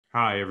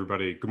Hi,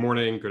 everybody. Good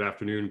morning, good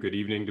afternoon, good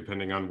evening,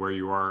 depending on where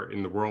you are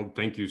in the world.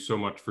 Thank you so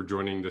much for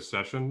joining this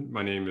session.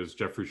 My name is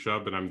Jeffrey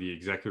Shub, and I'm the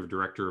Executive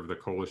Director of the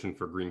Coalition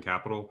for Green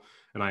Capital.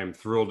 And I am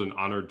thrilled and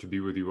honored to be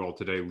with you all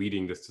today,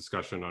 leading this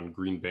discussion on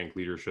green bank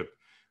leadership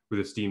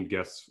with esteemed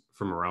guests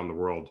from around the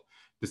world.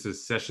 This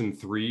is session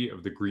 3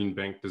 of the Green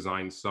Bank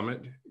Design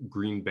Summit,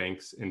 Green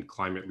Banks and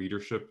Climate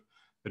Leadership,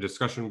 a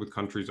discussion with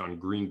countries on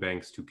green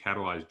banks to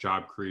catalyze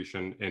job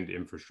creation and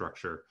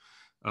infrastructure.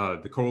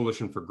 The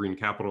Coalition for Green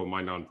Capital,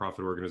 my nonprofit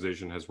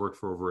organization, has worked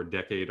for over a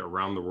decade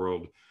around the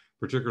world,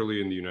 particularly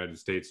in the United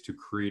States, to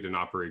create and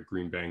operate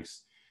green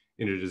banks.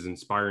 And it is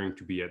inspiring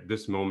to be at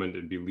this moment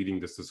and be leading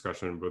this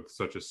discussion with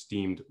such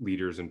esteemed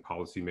leaders and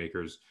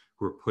policymakers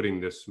who are putting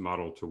this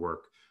model to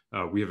work.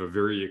 We have a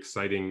very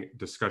exciting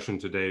discussion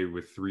today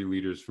with 3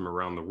 leaders from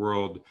around the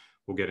world.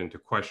 We'll get into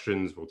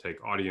questions, we'll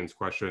take audience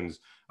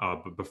questions.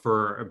 But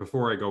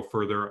before I go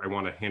further, I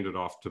want to hand it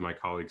off to my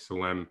colleague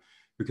Salem,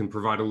 who can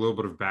provide a little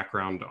bit of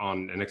background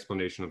on an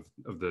explanation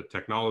of the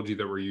technology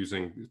that we're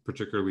using,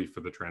 particularly for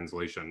the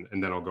translation.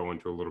 And then I'll go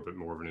into a little bit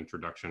more of an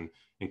introduction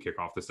and kick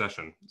off the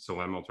session.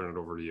 Salem, I'll turn it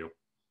over to you.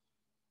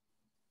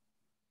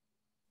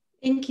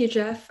 Thank you,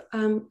 Jeff.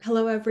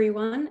 Hello,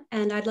 everyone.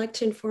 And I'd like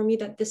to inform you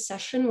that this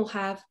session will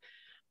have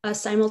a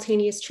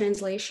simultaneous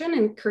translation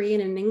in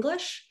Korean and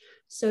English.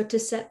 So to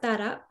set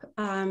that up,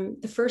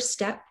 the first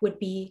step would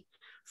be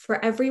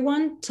for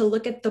everyone to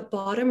look at the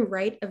bottom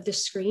right of the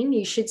screen.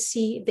 You should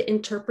see the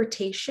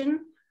interpretation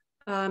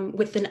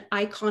with an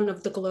icon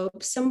of the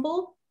globe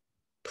symbol.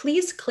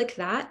 Please click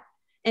that.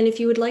 And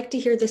if you would like to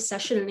hear this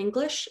session in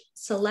English,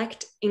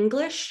 select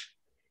English.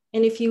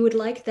 And if you would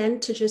like then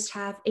to just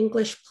have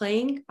English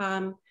playing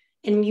and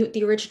mute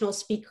the original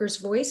speaker's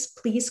voice,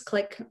 please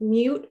click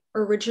mute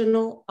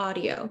original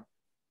audio.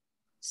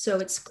 So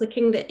it's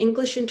clicking the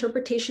English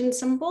interpretation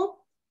symbol,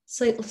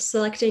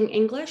 selecting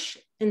English,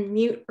 and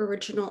mute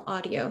original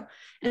audio.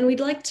 And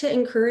we'd like to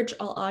encourage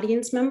all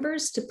audience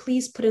members to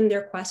please put in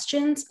their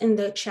questions in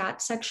the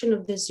chat section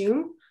of the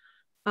Zoom.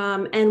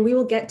 And we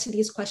will get to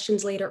these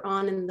questions later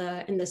on in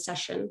the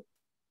session.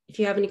 If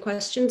you have any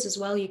questions as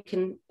well, you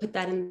can put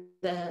that in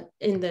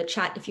the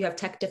chat if you have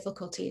tech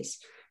difficulties.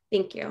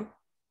 Thank you.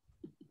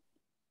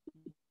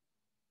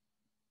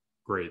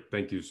 Great,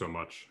 thank you so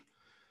much.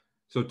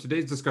 So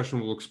today's discussion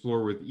will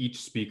explore with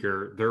each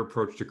speaker their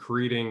approach to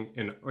creating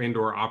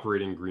and/or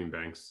operating green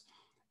banks.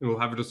 And we'll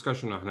have a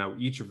discussion on how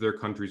each of their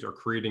countries are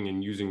creating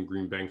and using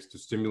green banks to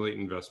stimulate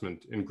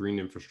investment in green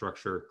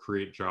infrastructure,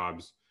 create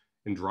jobs,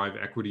 and drive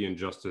equity and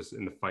justice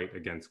in the fight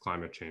against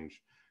climate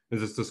change.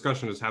 As this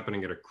discussion is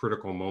happening at a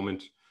critical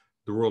moment,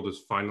 the world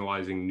is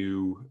finalizing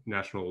new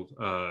national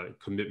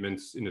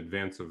commitments in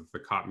advance of the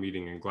COP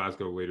meeting in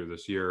Glasgow later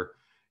this year.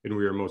 And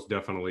we are most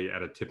definitely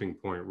at a tipping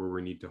point where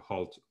we need to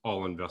halt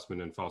all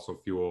investment in fossil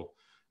fuel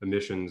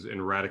emissions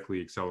and radically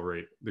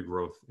accelerate the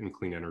growth in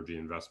clean energy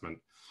investment.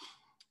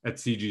 At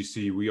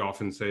CGC, we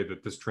often say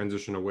that this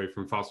transition away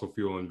from fossil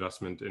fuel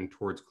investment and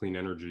towards clean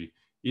energy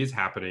is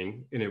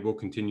happening, and it will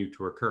continue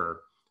to occur.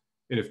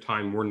 And if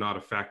time were not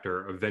a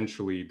factor,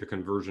 eventually the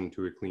conversion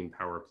to a clean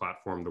power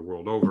platform the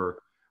world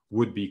over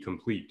would be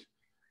complete.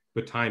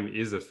 But time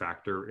is a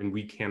factor, and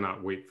we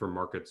cannot wait for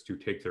markets to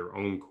take their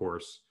own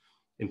course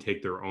and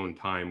take their own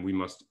time. We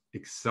must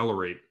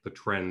accelerate the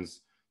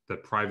trends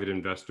that private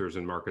investors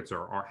and markets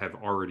have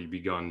already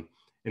begun.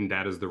 And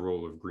that is the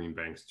role of green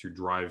banks, to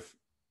drive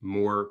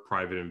more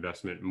private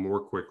investment more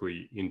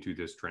quickly into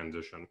this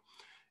transition.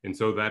 And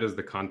so that is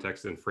the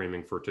context and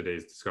framing for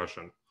today's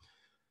discussion.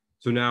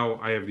 So now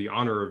I have the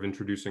honor of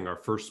introducing our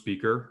first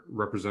speaker,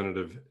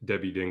 Representative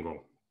Debbie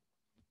Dingell.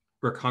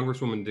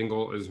 Congresswoman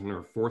Dingell is in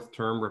her 4th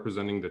term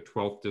representing the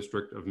 12th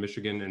District of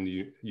Michigan in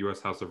the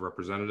U.S. House of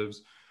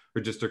Representatives. Her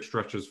district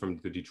stretches from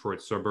the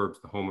Detroit suburbs,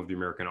 the home of the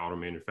American auto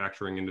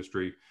manufacturing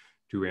industry,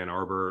 to Ann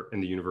Arbor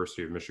and the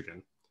University of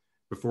Michigan.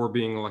 Before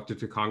being elected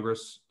to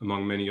Congress,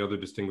 among many other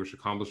distinguished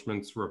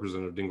accomplishments,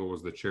 Representative Dingell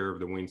was the chair of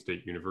the Wayne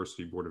State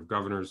University Board of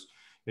Governors,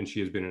 and she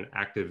has been an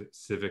active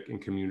civic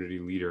and community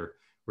leader,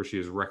 where she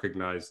is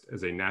recognized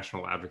as a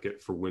national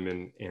advocate for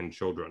women and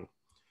children.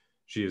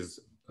 She has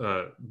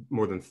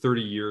more than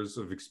 30 years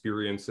of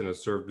experience and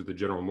has served with the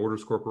General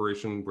Motors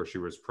Corporation, where she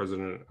was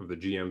president of the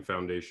GM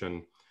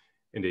Foundation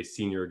and a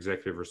senior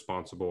executive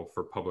responsible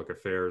for public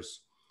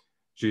affairs.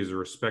 She is a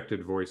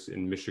respected voice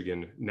in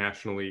Michigan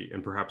nationally,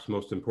 and perhaps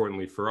most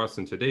importantly for us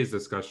in today's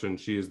discussion,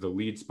 she is the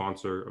lead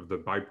sponsor of the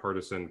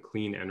bipartisan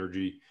Clean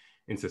Energy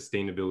and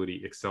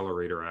Sustainability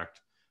Accelerator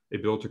Act, a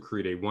bill to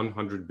create a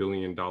 $100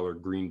 billion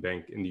green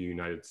bank in the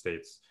United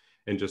States.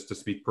 And just to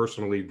speak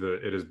personally,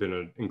 it has been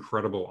an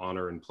incredible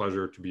honor and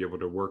pleasure to be able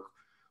to work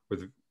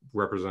with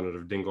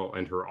Representative Dingell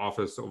and her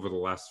office over the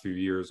last few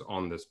years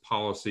on this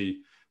policy.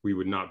 We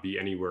would not be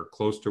anywhere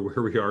close to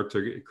where we are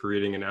to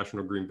creating a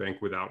national green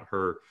bank without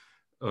her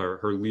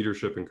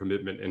leadership and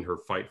commitment in her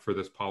fight for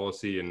this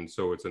policy. And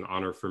so it's an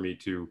honor for me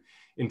to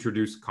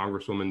introduce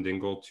Congresswoman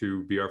Dingell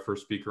to be our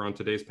first speaker on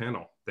today's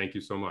panel. Thank you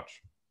so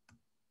much.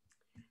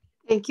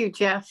 Thank you,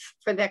 Jeff,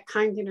 for that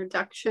kind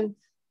introduction.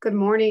 Good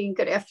morning,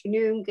 good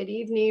afternoon, good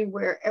evening,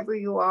 wherever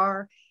you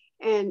are.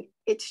 And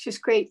it's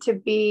just great to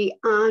be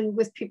on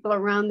with people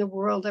around the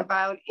world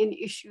about an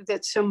issue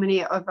that so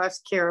many of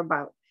us care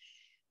about.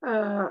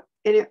 And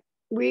it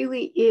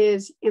really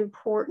is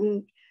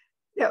important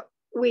that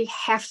we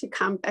have to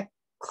combat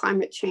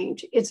climate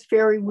change. It's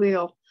very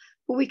real,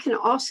 but we can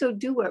also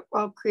do it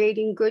while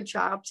creating good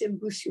jobs and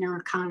boosting our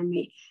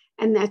economy.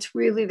 And that's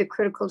really the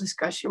critical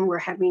discussion we're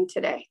having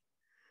today.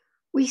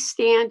 We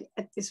stand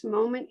at this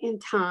moment in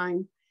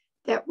time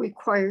that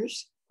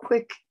requires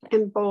quick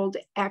and bold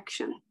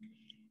action.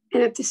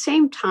 And at the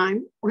same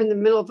time, we're in the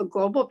middle of a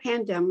global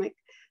pandemic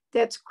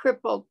that's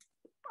crippled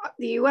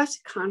the US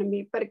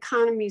economy, but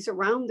economies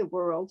around the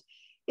world.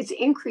 It's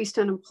increased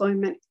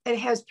unemployment. It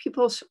has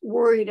people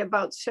worried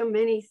about so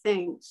many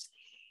things.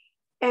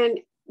 And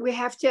we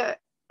have to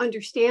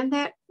understand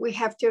that. We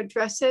have to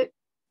address it.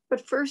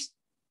 But first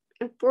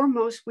and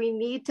foremost, we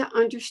need to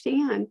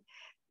understand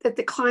that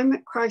the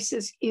climate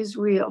crisis is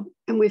real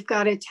and we've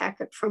got to attack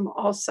it from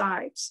all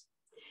sides.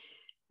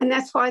 And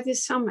that's why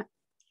this summit.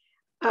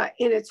 And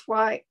it's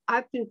why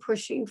I've been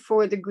pushing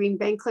for the Green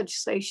Bank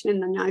legislation in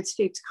the United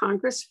States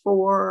Congress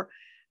for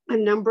a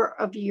number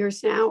of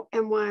years now,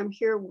 and why I'm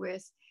here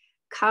with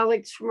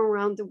colleagues from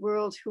around the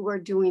world who are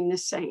doing the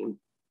same.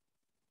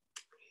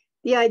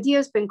 The idea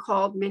has been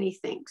called many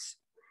things: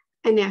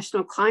 a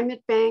national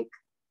climate bank,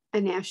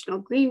 a national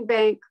green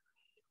bank,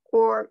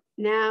 or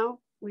now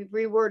we've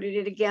reworded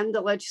it again.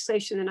 The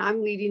legislation that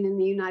I'm leading in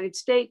the United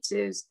States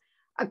is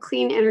a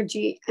clean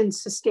energy and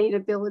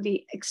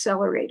sustainability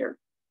accelerator.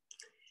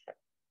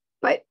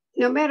 But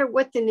no matter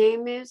what the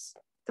name is,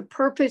 the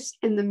purpose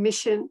and the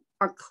mission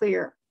are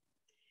clear.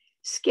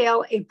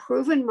 Scale a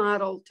proven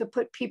model to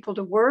put people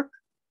to work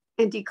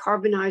and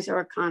decarbonize our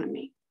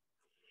economy.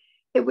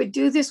 It would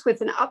do this with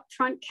an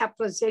upfront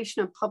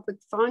capitalization of public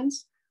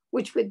funds,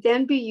 which would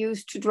then be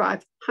used to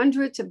drive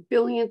hundreds of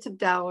billions of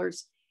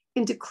dollars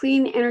into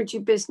clean energy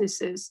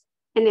businesses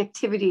and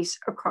activities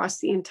across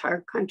the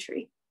entire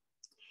country.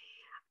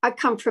 I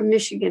come from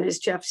Michigan, as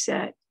Jeff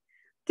said.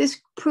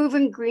 This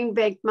proven green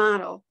bank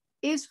model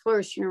is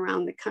flourishing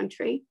around the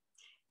country.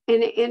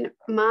 And in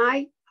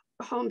my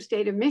home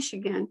state of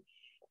Michigan,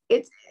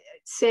 it's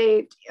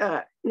saved,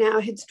 now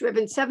it's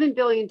driven $7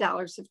 billion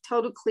of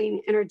total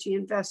clean energy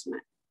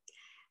investment.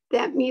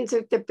 That means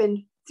that there have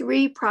been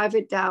 3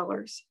 private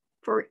dollars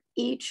for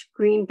each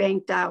green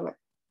bank dollar.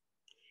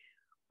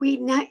 We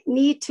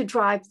need to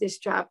drive this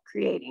job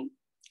creating,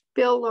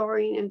 bill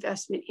lowering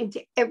investment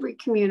into every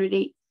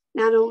community,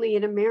 not only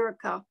in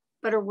America,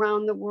 but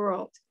around the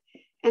world.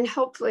 And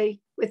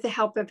hopefully with the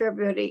help of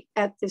everybody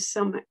at this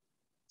summit.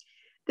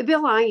 The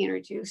bill I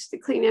introduced, the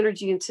Clean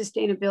Energy and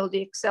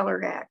Sustainability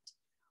Accelerator Act,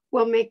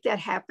 will make that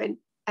happen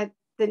at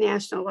the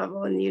national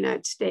level in the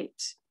United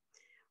States.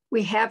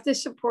 We have the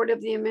support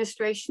of the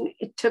administration.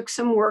 It took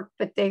some work,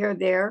 but they are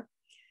there.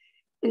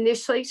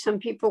 Initially, some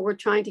people were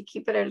trying to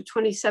keep it at a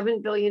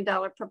 $27 billion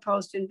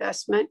proposed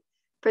investment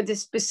for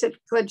this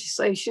specific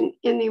legislation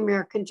in the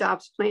American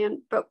Jobs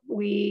Plan, but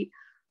we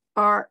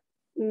are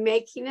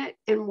making it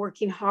and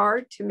working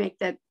hard to make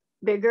that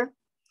bigger.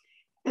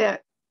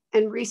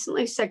 And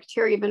recently,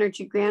 Secretary of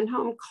Energy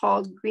Granholm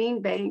called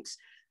green banks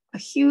a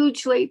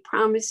hugely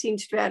promising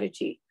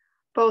strategy,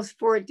 both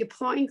for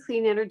deploying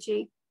clean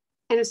energy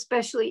and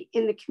especially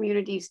in the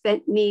communities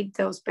that need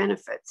those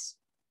benefits.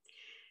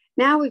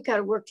 Now we've got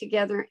to work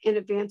together and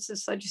advance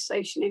this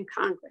legislation in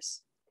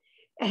Congress.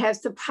 It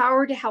has the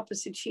power to help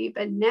us achieve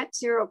a net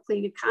zero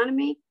clean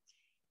economy,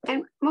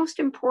 and most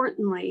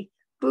importantly,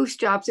 boost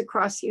jobs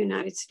across the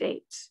United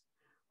States.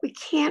 We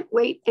can't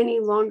wait any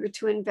longer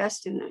to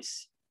invest in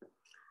this.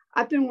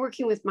 I've been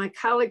working with my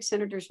colleagues,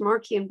 Senators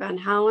Markey and Van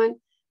Hollen,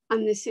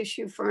 on this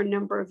issue for a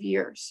number of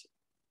years.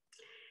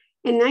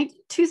 In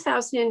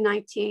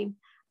 2019,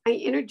 I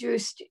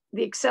introduced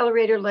the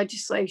accelerator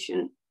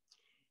legislation.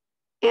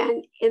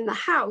 And in the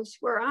House,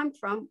 where I'm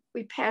from,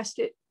 we passed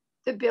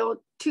the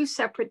bill 2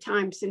 separate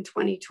times in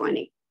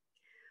 2020.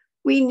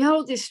 We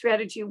know this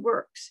strategy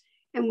works,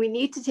 and we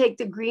need to take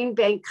the green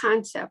bank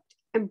concept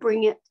and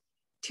bring it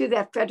to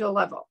that federal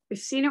level. We've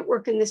seen it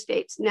work in the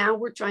states. Now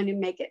we're trying to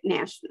make it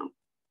national.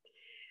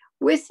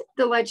 With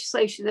the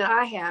legislation that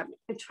I have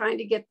and trying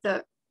to get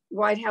the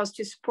White House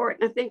to support,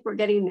 and I think we're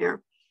getting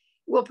there,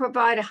 we'll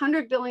provide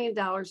 $100 billion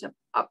of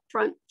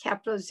upfront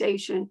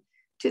capitalization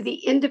to the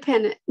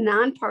independent,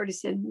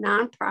 nonpartisan,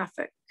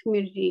 nonprofit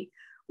community,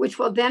 which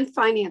will then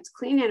finance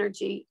clean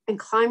energy and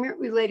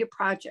climate-related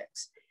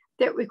projects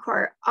that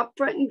require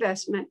upfront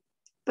investment,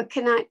 but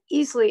cannot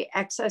easily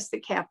access the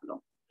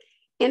capital.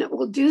 And it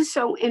will do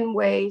so in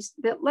ways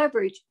that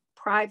leverage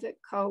private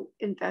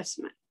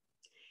co-investment.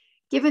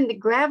 Given the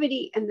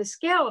gravity and the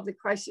scale of the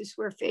crisis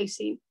we're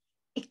facing,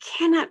 it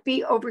cannot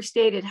be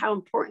overstated how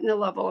important the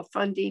level of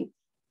funding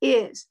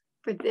is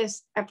for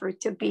this effort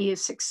to be a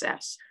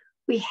success.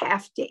 We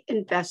have to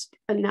invest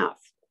enough.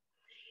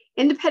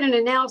 Independent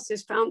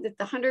analysis found that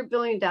the $100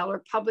 billion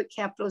public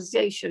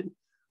capitalization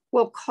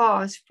will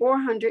cause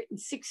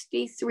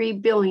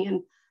 $463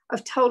 billion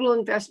of total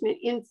investment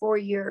in 4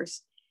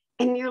 years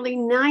and nearly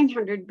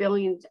 $900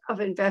 billion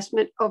of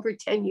investment over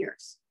 10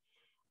 years.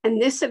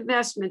 And this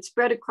investment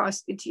spread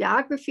across the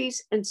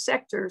geographies and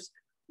sectors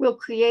will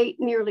create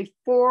nearly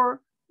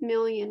 4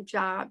 million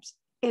jobs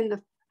in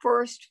the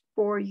first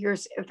 4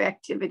 years of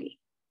activity.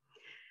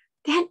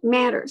 That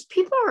matters.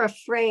 People are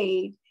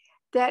afraid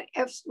that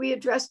if we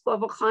address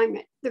global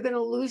climate, they're going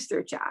to lose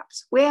their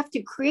jobs. We have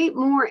to create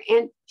more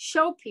and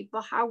show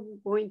people how we're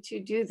going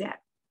to do that.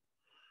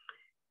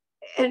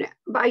 And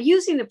by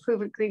using the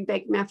proven green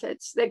bank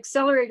methods, the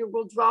accelerator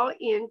will draw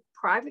in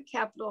private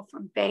capital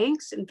from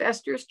banks,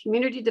 investors,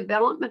 community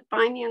development,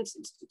 finance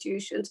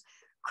institutions,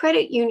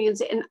 credit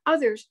unions, and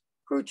others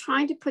who are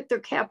trying to put their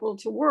capital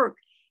to work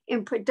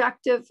in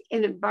productive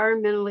and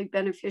environmentally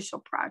beneficial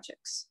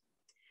projects.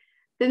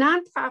 The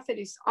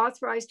nonprofit is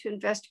authorized to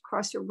invest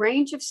across a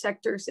range of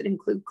sectors that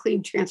include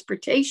clean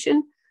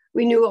transportation,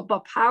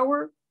 renewable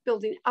power,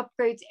 building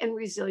upgrades, and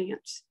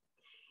resilience.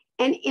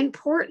 And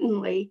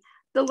importantly,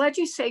 the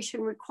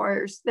legislation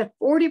requires that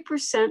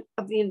 40%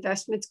 of the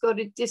investments go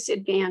to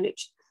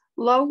disadvantaged,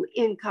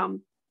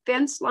 low-income,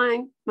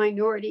 fence-line,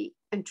 minority,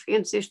 and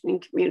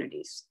transitioning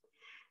communities.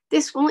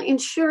 This will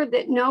ensure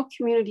that no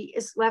community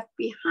is left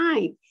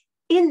behind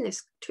in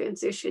this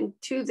transition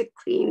to the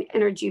clean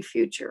energy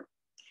future.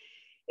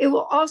 It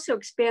will also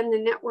expand the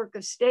network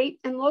of state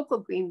and local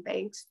green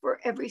banks for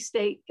every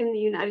state in the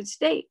United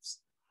States.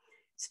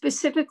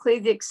 Specifically,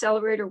 the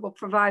accelerator will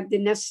provide the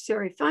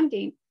necessary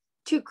funding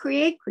to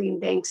create green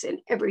banks in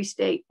every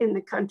state in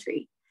the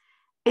country.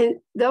 And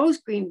those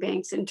green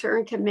banks in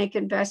turn can make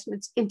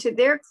investments into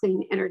their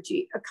clean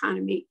energy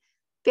economy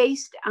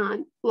based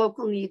on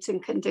local needs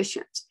and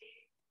conditions.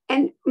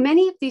 And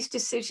many of these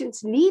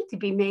decisions need to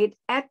be made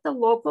at the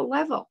local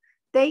level.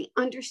 They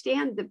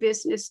understand the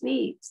business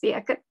needs, the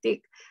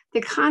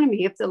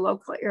economy of the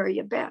local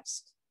area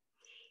best.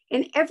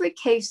 In every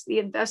case, the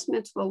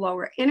investments will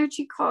lower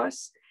energy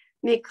costs,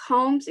 make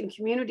homes and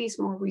communities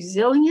more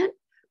resilient,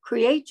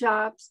 create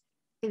jobs,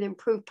 and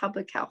improve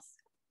public health.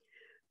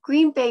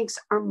 Green banks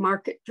are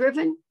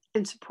market-driven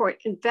and support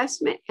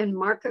investment and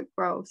market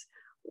growth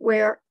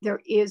where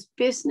there is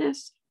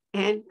business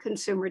and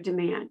consumer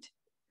demand.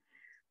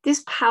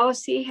 This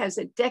policy has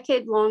a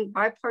decade-long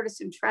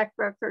bipartisan track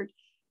record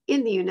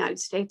in the United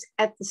States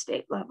at the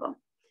state level.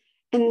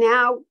 And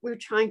now we're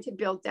trying to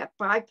build that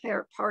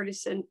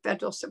bipartisan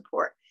federal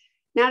support.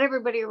 Not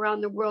everybody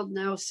around the world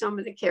knows some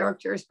of the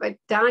characters, but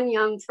Don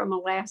Young from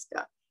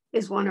Alaska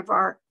is one of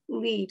our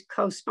lead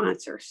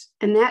co-sponsors,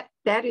 and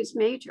that is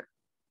major.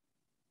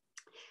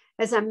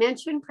 As I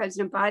mentioned,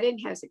 President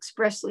Biden has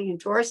expressly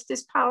endorsed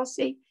this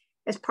policy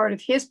as part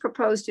of his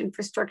proposed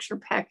infrastructure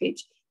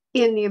package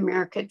in the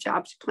America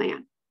Jobs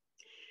Plan.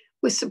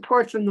 With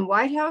support from the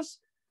White House,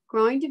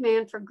 growing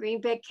demand for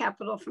green bank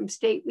capital from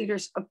state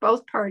leaders of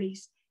both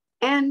parties,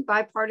 and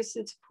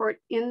bipartisan support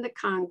in the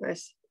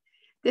Congress,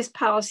 this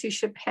policy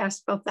should pass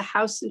both the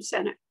House and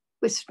Senate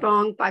with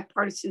strong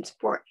bipartisan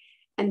support.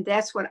 And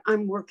that's what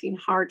I'm working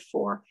hard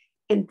for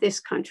in this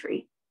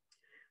country.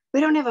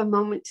 We don't have a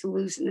moment to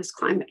lose in this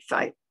climate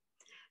fight.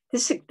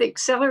 The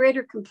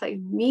accelerator can play a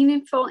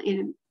meaningful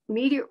and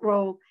immediate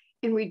role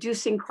in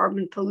reducing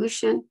carbon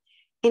pollution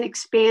and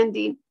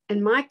expanding,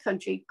 in my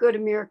country, good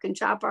American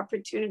job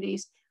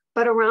opportunities,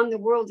 but around the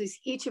world, as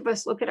each of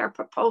us look at our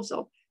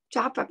proposal,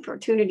 job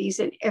opportunities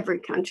in every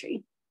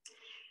country.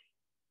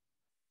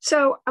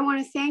 So I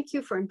want to thank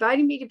you for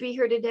inviting me to be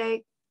here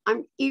today.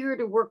 I'm eager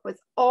to work with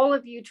all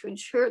of you to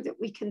ensure that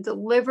we can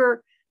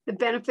deliver the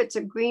benefits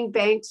of green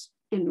banks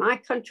in my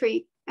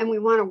country, and we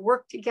want to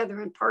work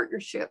together in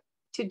partnership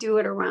to do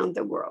it around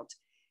the world.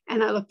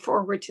 And I look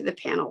forward to the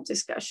panel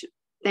discussion.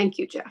 Thank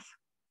you, Jeff.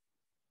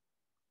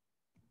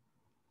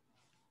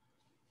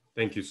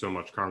 Thank you so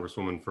much,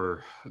 Congresswoman,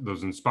 for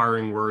those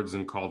inspiring words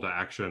and call to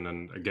action,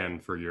 and again,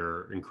 for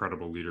your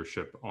incredible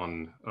leadership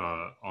on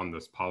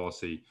this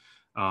policy.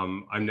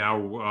 I'm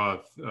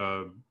now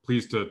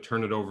pleased to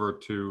turn it over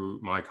to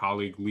my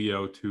colleague,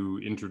 Leo, to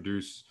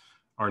introduce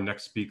our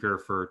next speaker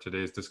for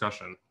today's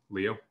discussion.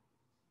 Leo.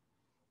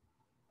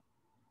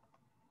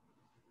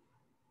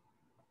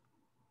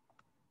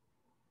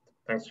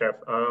 Thanks, Jeff.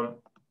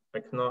 I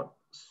cannot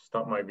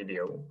start my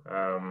video.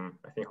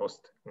 I think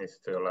host needs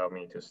to allow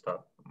me to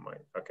start my,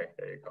 okay,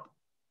 there you go.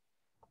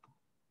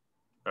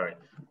 All right.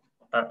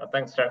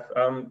 Thanks, Jeff.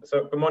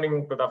 So good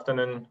morning, good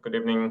afternoon, good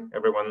evening,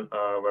 everyone,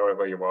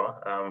 wherever you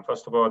are.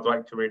 First of all, I'd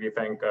like to really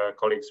thank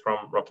colleagues from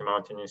Rocky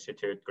Mountain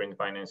Institute, Green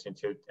Finance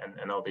Institute,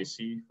 and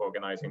LDC for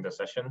organizing the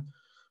session.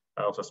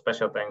 Also,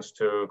 special thanks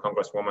to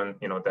Congresswoman,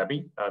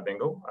 Debbie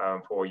Dingell,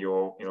 for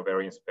your,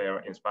 very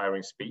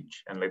inspiring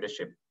speech and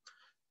leadership.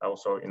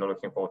 Also,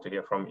 looking forward to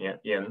hear from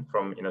Ian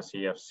from,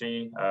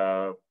 CEFC,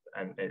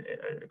 and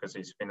because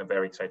it's been a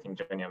very exciting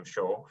journey, I'm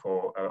sure,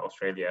 for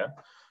Australia.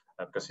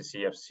 Because the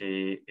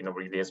CEFC,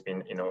 really has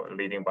been,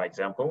 leading by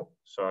example.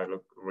 So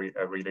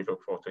I really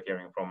look forward to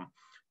hearing from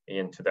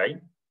Ian today.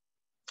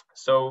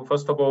 So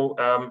first of all,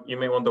 you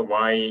may wonder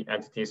why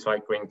entities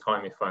like Green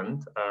Climate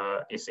Fund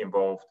is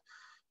involved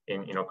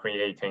in,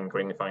 creating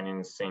green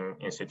financing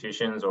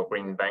institutions or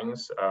green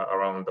banks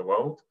around the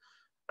world.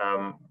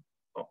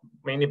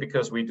 mainly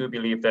because we do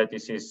believe that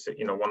this is,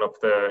 one of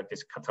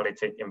these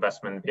catalytic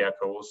investment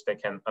vehicles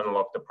that can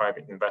unlock the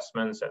private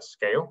investments at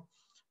scale,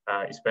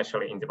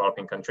 especially in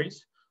developing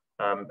countries.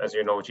 As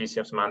you know,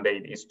 GCF's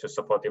mandate is to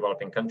support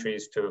developing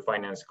countries to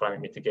finance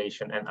climate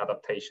mitigation and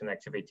adaptation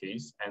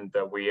activities. And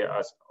we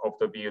are of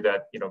the view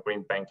that,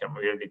 Green Bank can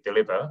really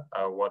deliver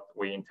what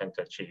we intend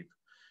to achieve.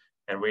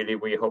 And really,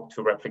 we hope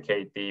to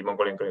replicate the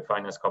Mongolian Green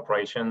Finance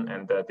Corporation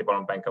and the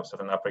Development Bank of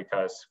Southern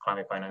Africa's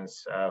climate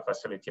finance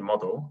facility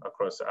model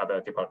across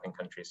other developing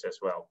countries as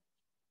well.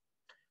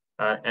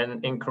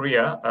 And in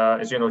Korea,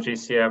 as you know,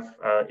 GCF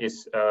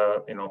is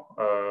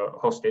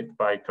hosted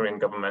by Korean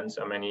governments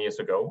many years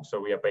ago. So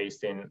we are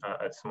based in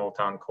a small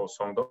town called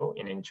Songdo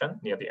in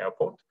Incheon, near the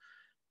airport.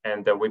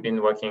 And we've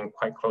been working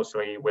quite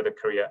closely with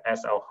Korea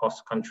as our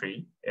host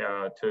country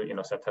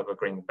to set up a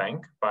green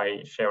bank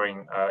by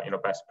sharing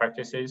best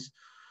practices.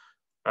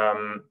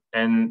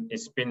 And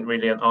it's been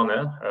really an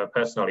honor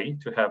personally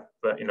to have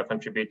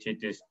contributed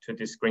to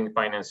this green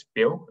finance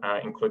bill,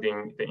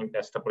 including the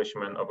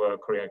establishment of a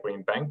Korea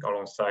Green Bank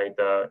alongside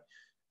the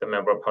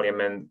Member of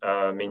Parliament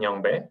Min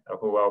Young-bae,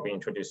 who I'll be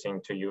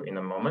introducing to you in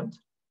a moment.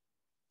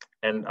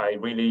 And I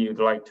really would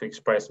like to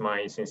express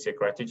my sincere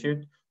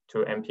gratitude to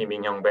MP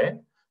Min Young-bae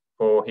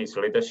for his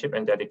leadership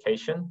and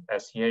dedication,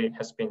 as he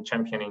has been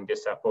championing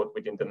this effort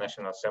within the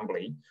National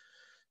Assembly.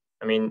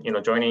 I mean,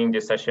 joining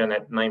this session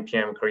at 9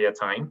 p.m. Korea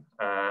time,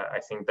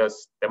 I think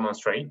does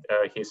demonstrate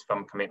his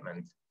firm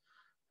commitment.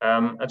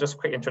 Just a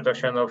quick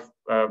introduction of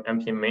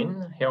MP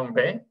Min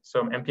Young-bae.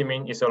 So MP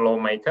Min is a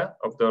lawmaker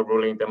of the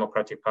ruling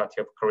Democratic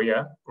Party of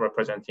Korea,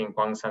 representing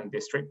Gwangshan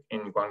District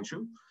in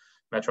Gwangju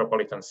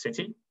Metropolitan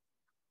City.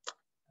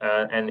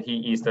 And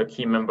he is the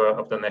key member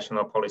of the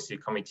National Policy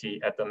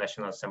Committee at the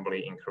National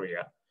Assembly in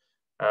Korea.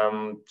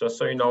 Just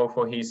so you know,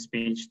 for his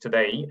speech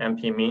today,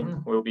 MP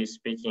Min will be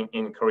speaking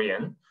in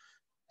Korean.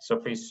 So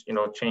please,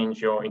 change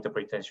your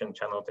interpretation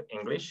channel to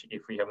English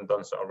if we haven't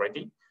done so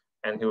already.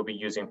 And he will be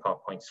using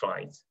PowerPoint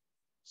slides.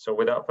 So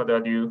without further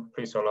ado,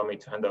 please allow me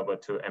to hand over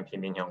to MP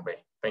Min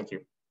Young-bae. Thank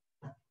you.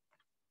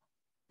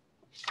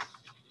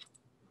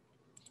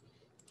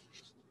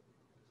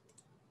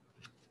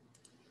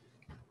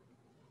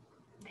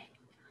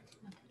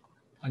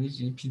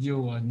 아니지,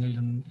 비디오가 안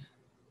열렸는데.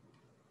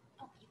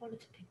 이걸로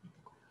되고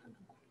있는 거야,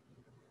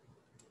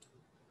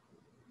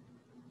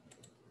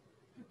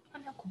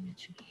 화면 공유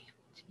중이에요.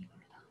 지금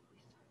이걸로 나가고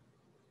있어요.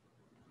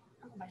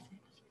 한번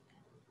말씀해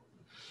보실까요?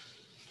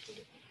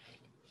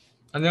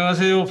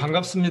 안녕하세요.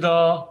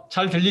 반갑습니다.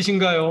 잘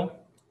들리신가요?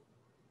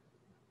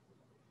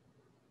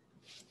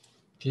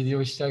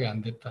 비디오 시작이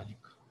안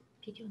됐다니까.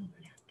 비디오는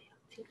원래 안 돼요.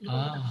 지금 이걸로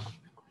나가고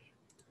있는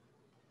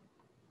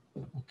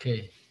거예요.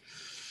 오케이.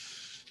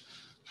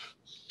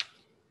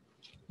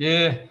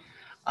 예,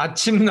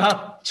 아침,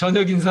 낮,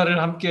 저녁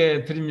인사를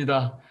함께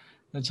드립니다.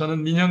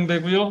 저는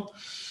민영배고요.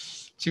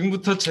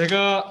 지금부터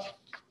제가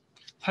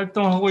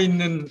활동하고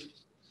있는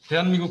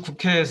대한민국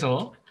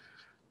국회에서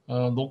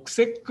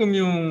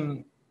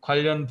녹색금융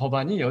관련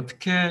법안이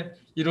어떻게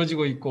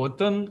이루어지고 있고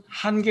어떤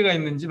한계가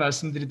있는지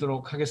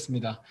말씀드리도록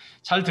하겠습니다.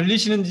 잘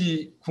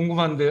들리시는지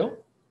궁금한데요.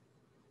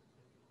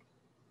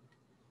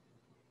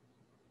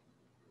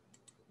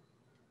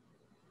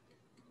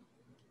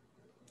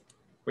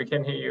 We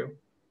can hear you.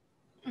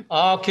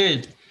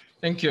 오케이.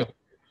 땡큐.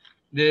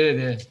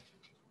 네.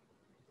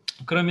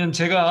 그러면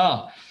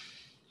제가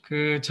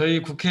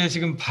저희 국회에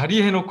지금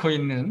발의해 놓고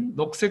있는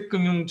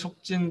녹색금융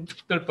촉진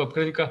특별법,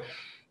 그러니까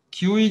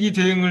기후위기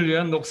대응을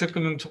위한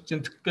녹색금융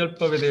촉진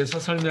특별법에 대해서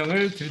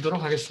설명을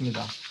드리도록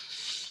하겠습니다.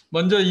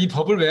 먼저 이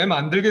법을 왜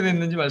만들게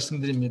됐는지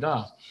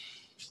말씀드립니다.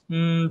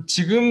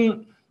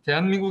 지금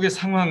대한민국의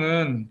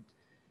상황은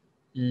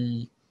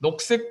이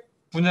녹색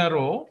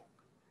분야로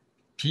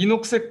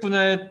비녹색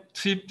분야에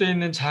투입되어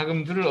있는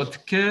자금들을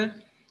어떻게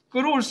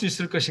끌어올 수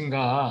있을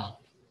것인가,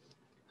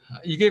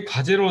 이게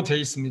과제로 되어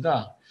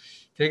있습니다.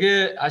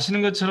 대개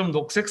아시는 것처럼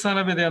녹색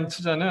산업에 대한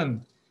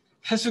투자는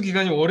회수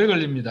기간이 오래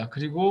걸립니다.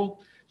 그리고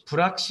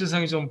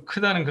불확실성이 좀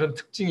크다는 그런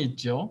특징이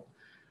있죠.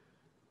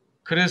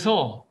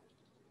 그래서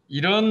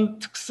이런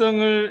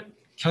특성을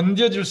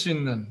견뎌줄 수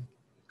있는,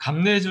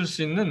 감내해 줄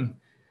수 있는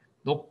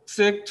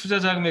녹색 투자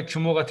자금의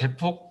규모가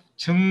대폭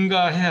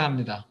증가해야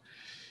합니다.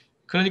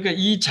 그러니까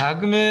이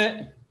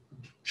자금의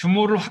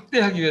규모를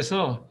확대하기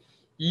위해서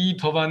이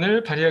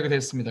법안을 발의하게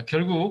됐습니다.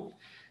 결국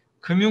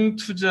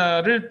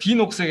금융투자를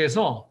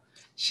비녹색에서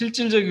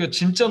실질적이고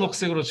진짜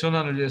녹색으로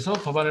전환을 위해서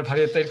법안을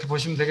발의했다, 이렇게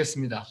보시면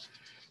되겠습니다.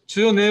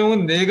 주요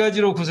내용은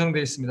 4가지로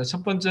구성되어 있습니다.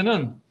 첫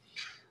번째는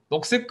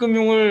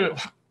녹색금융을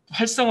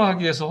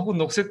활성화하기 위해서 혹은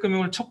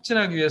녹색금융을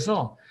촉진하기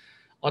위해서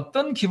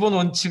어떤 기본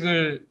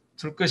원칙을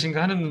둘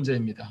것인가 하는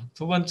문제입니다.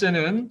 두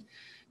번째는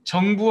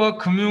정부와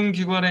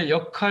금융기관의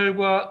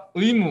역할과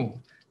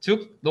의무,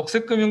 즉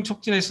녹색금융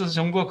촉진에 있어서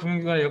정부와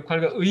금융기관의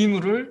역할과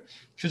의무를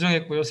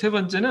규정했고요. 세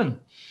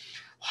번째는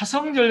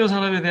화석연료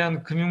산업에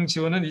대한 금융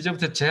지원은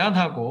이제부터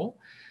제한하고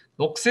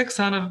녹색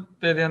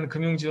산업에 대한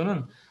금융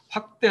지원은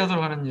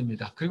확대하도록 하는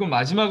일입니다. 그리고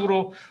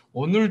마지막으로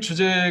오늘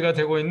주제가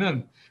되고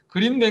있는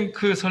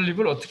그린뱅크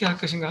설립을 어떻게 할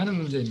것인가 하는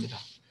문제입니다.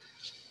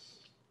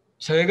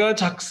 제가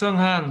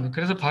작성한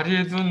그래서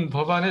발의해둔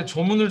법안의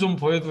조문을 좀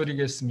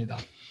보여드리겠습니다.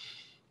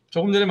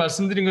 조금 전에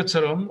말씀드린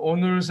것처럼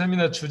오늘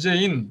세미나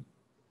주제인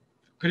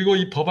그리고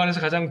이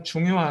법안에서 가장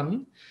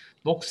중요한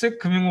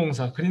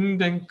녹색금융공사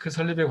그린뱅크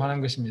설립에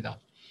관한 것입니다.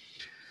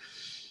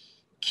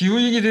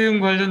 기후위기 대응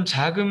관련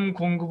자금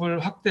공급을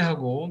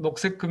확대하고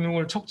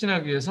녹색금융을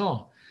촉진하기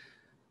위해서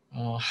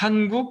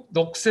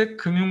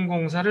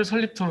한국녹색금융공사를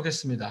설립토록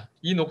했습니다.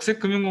 이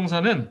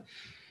녹색금융공사는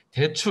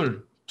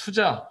대출,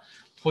 투자,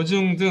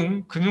 보증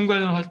등 금융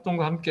관련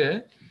활동과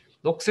함께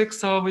녹색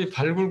사업의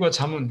발굴과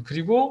자문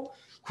그리고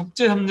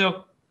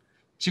국제협력,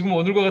 지금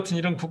오늘과 같은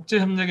이런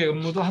국제협력의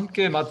업무도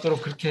함께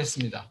맡도록 그렇게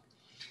했습니다.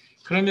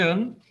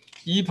 그러면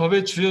이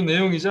법의 주요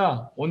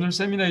내용이자 오늘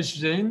세미나의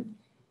주제인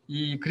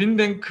이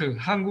그린뱅크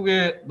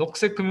한국의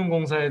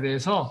녹색금융공사에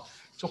대해서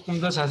조금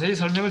더 자세히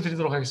설명을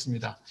드리도록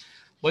하겠습니다.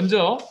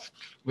 먼저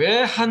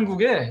왜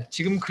한국에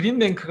지금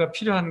그린뱅크가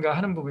필요한가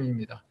하는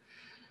부분입니다.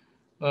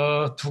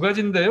 두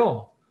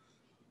가지인데요.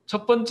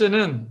 첫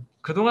번째는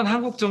그동안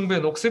한국 정부의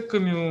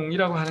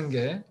녹색금융이라고 하는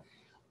게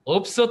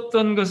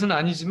없었던 것은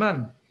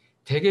아니지만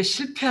되게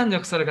실패한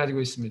역사를 가지고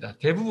있습니다.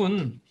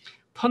 대부분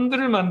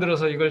펀드를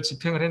만들어서 이걸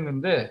집행을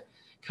했는데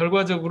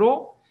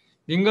결과적으로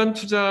민간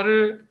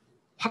투자를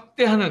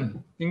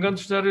확대하는, 민간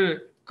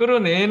투자를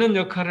끌어내는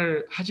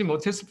역할을 하지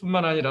못했을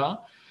뿐만 아니라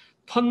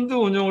펀드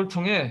운용을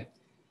통해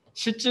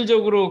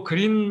실질적으로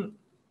그린의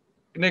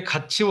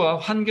가치와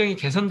환경이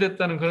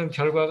개선됐다는 그런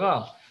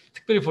결과가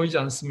특별히 보이지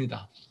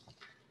않습니다.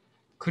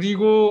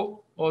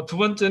 그리고 두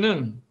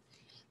번째는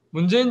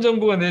문재인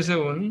정부가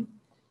내세운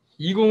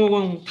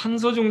 2050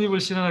 탄소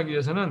중립을 실현하기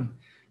위해서는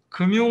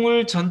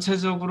금융을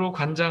전체적으로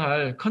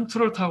관장할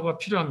컨트롤 타워가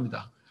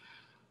필요합니다.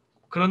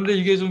 그런데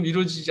이게 좀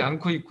이루어지지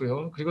않고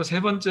있고요. 그리고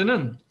세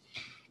번째는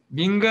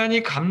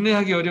민간이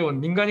감당하기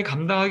어려운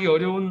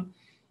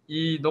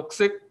이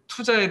녹색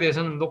투자에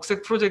대해서는,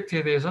 녹색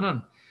프로젝트에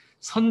대해서는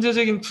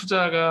선제적인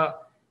투자가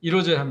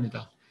이루어져야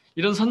합니다.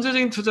 이런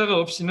선제적인 투자가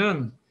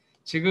없이는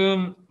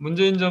지금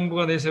문재인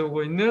정부가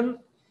내세우고 있는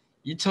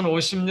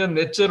 2050년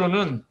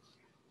넷제로는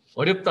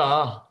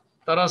어렵다.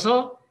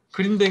 따라서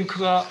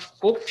그린뱅크가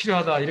꼭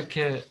필요하다.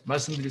 이렇게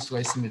말씀드릴 수가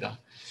있습니다.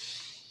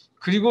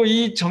 그리고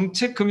이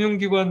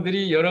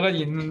정책금융기관들이 여러 가지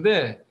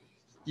있는데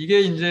이게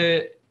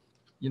이제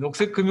이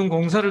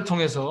녹색금융공사를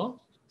통해서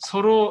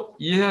서로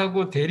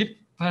이해하고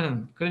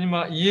대립하는,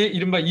 그러니까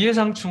이른바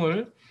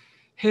이해상충을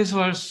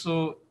해소할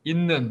수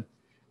있는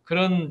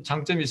그런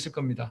장점이 있을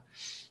겁니다.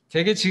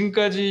 대개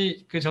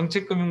지금까지 그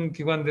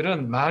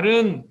정책금융기관들은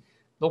말은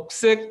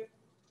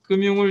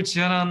녹색금융을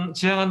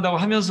지향한다고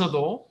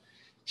하면서도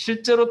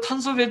실제로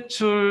탄소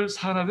배출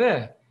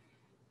산업의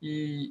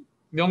이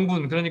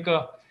명분,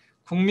 그러니까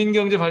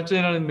국민경제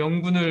발전이라는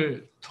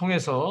명분을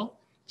통해서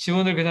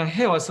지원을 그냥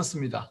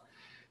해왔었습니다.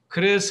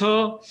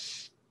 그래서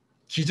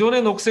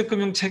기존의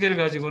녹색금융 체계를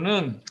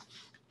가지고는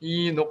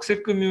이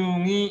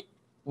녹색금융이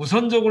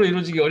우선적으로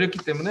이루어지기 어렵기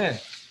때문에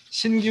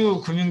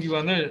신규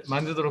금융기관을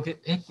만들도록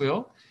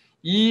했고요.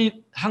 이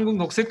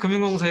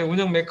한국녹색금융공사의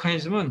운영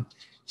메커니즘은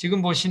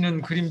지금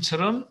보시는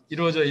그림처럼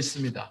이루어져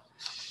있습니다.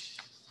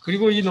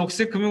 그리고 이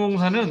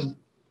녹색금융공사는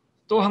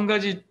또 한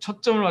가지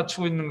초점을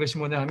맞추고 있는 것이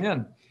뭐냐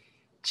하면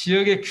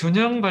지역의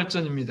균형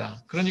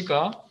발전입니다.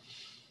 그러니까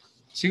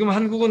지금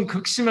한국은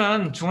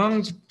극심한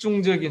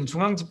중앙집권적인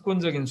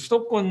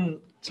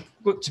수도권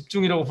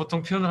집중이라고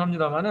보통 표현을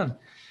합니다만은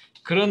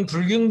그런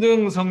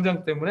불균등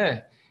성장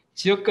때문에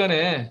지역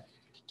간에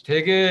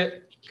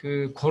되게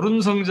그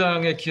고른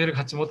성장의 기회를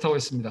갖지 못하고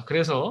있습니다.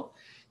 그래서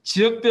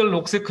지역별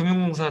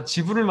녹색금융공사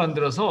지부를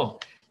만들어서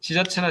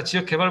지자체나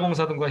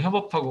지역개발공사 등과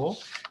협업하고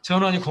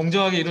전환이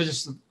공정하게 이루어질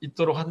수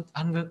있도록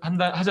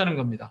하자는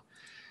겁니다.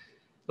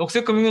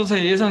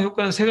 녹색금융공사의 예상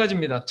효과는 세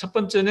가지입니다. 첫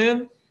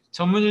번째는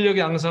전문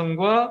인력의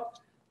양성과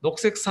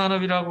녹색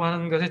산업이라고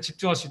하는 것에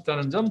집중할 수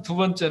있다는 점. 두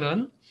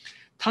번째는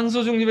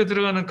탄소 중립에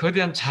들어가는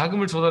거대한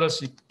자금을 조달할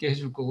수 있게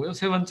해줄 거고요.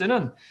 세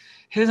번째는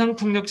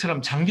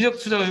해상풍력처럼 장기적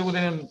투자가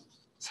요구되는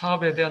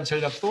사업에 대한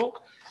전략도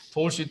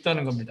도울 수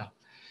있다는 겁니다.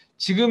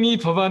 지금 이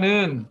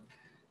법안은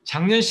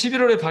작년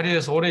 11월에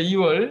발의해서 올해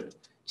 2월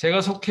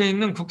제가 속해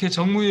있는 국회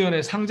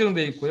정무위원회에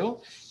상정돼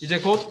있고요. 이제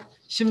곧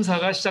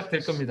심사가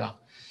시작될 겁니다.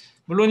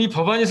 물론 이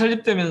법안이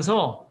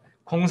설립되면서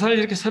공사를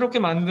이렇게 새롭게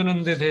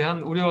만드는 데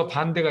대한 우려와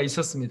반대가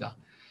있었습니다.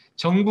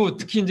 정부,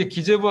 특히 이제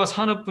기재부와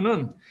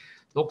산업부는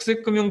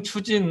녹색금융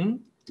추진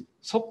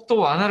속도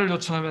완화를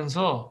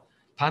요청하면서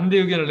반대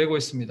의견을 내고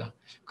있습니다.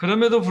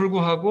 그럼에도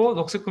불구하고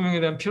녹색금융에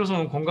대한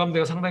필요성은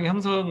공감대가 상당히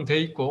형성돼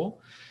있고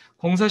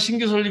공사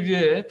신규 설립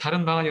외에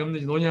다른 방안이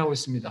없는지 논의하고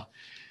있습니다.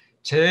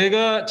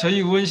 저희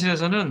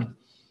의원실에서는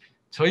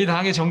저희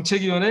당의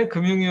정책위원회,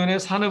 금융위원회,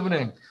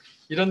 산업은행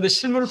이런 데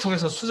실무를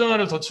통해서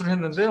수정안을 도출을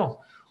했는데요.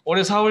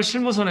 올해 4월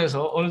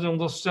실무선에서 어느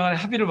정도 수정안에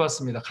합의를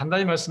봤습니다.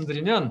 간단히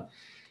말씀드리면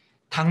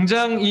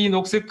당장 이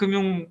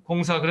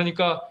녹색금융공사,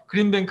 그러니까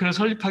그린뱅크를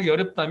설립하기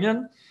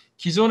어렵다면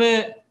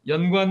기존에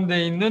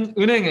연관돼 있는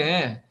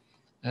은행에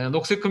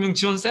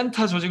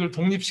녹색금융지원센터 조직을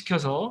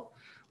독립시켜서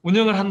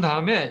운영을 한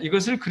다음에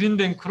이것을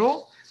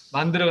그린뱅크로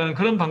만들어가는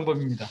그런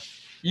방법입니다.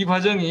 이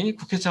과정이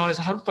국회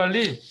차원에서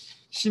하루빨리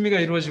심의가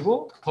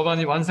이루어지고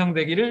법안이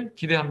완성되기를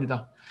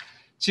기대합니다.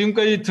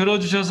 지금까지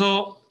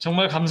들어주셔서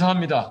정말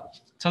감사합니다.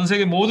 전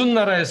세계 모든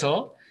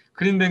나라에서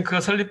그린뱅크가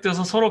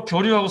설립돼서 서로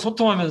교류하고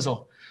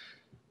소통하면서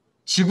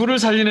지구를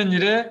살리는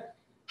일에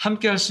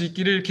함께 할 수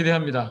있기를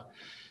기대합니다.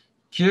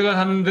 기회가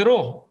닿는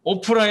대로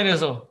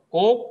오프라인에서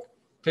꼭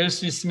뵐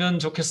수 있으면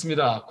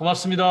좋겠습니다.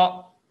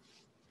 고맙습니다.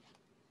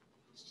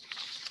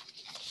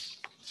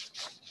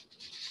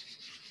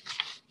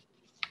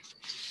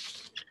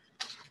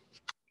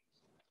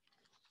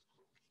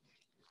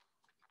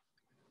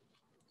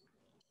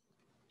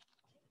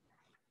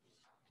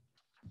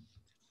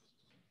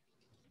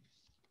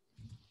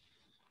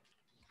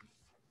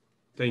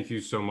 Thank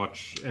you so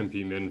much,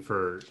 MP Min,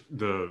 for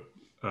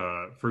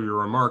your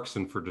remarks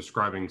and for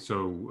describing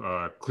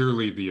so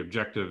clearly the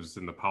objectives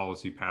and the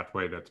policy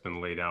pathway that's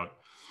been laid out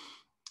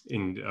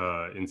in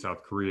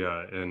South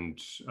Korea, and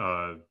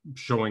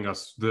showing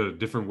us the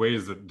different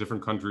ways that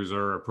different countries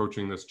are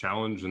approaching this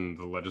challenge, and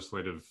the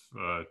legislative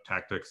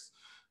tactics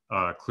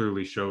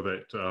clearly show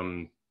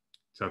that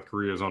South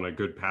Korea is on a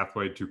good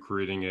pathway to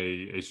creating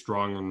a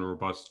strong and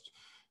robust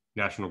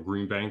national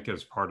green bank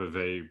as part of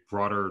a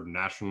broader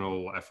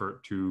national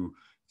effort to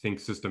think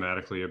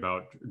systematically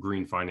about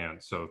green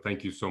finance. So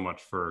thank you so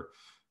much for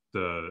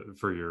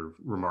your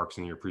remarks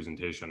and your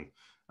presentation.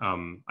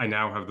 I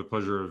now have the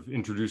pleasure of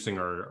introducing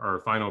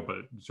our final,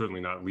 but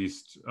certainly not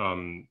least,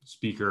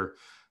 speaker,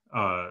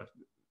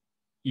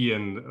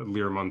 Ian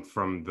Learmonth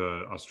from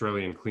the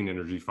Australian Clean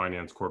Energy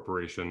Finance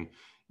Corporation.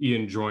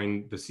 Ian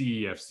joined the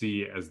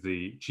CEFC as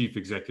the Chief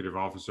Executive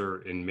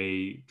Officer in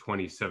May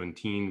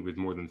 2017 with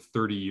more than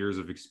 30 years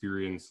of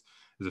experience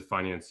as a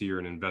financier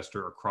and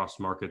investor across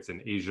markets in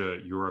Asia,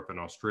 Europe, and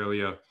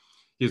Australia.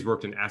 He has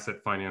worked in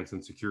asset finance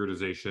and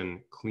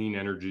securitization, clean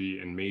energy,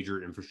 and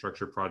major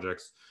infrastructure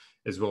projects,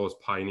 as well as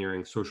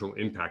pioneering social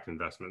impact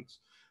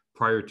investments.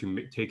 Prior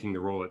to taking the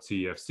role at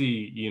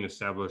CEFC, Ian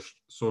established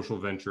Social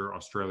Venture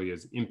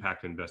Australia's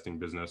impact investing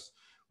business,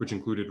 which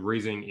included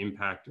raising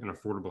impact and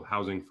affordable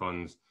housing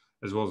funds,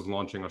 as well as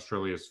launching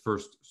Australia's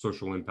first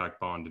social impact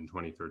bond in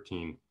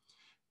 2013.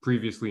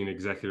 Previously an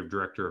executive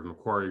director of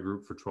Macquarie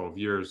Group for 12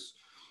 years,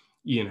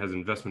 Ian has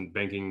investment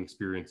banking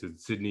experience in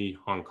Sydney,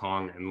 Hong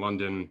Kong, and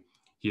London.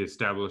 He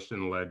established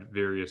and led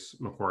various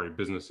Macquarie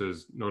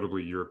businesses,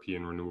 notably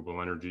European renewable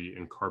energy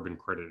and carbon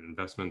credit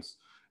investments,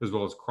 as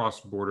well as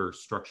cross-border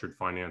structured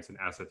finance and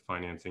asset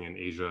financing in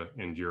Asia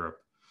and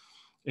Europe.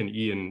 And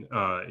Ian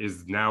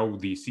is now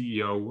the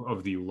CEO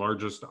of the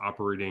largest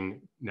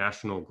operating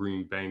national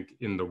green bank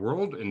in the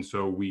world. And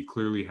so we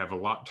clearly have a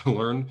lot to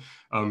learn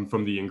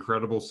from the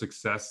incredible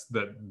success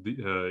that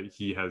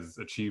he has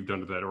achieved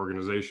under that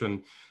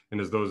organization.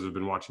 And as those who have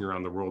been watching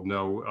around the world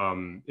know,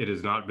 it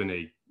has not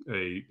been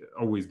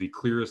always the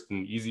clearest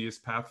and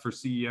easiest path for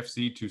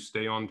CEFC to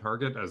stay on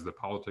target, as the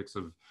politics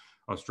of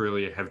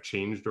Australia have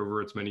changed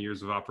over its many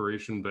years of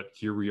operation. But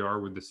here we are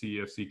with the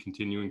CEFC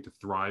continuing to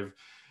thrive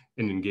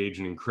and engage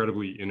in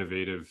incredibly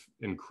innovative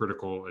and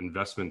critical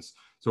investments.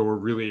 So we're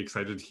really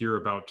excited to hear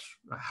about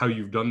how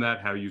you've done that,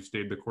 how you've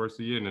stayed the course,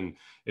 Ian,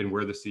 and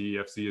where the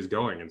CEFC is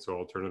going. And so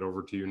I'll turn it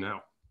over to you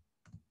now.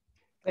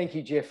 Thank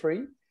you,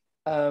 Jeffrey.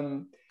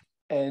 I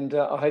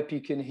hope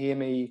you can hear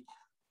me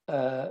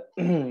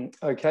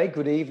okay.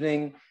 Good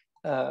evening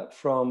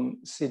from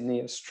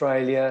Sydney,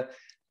 Australia.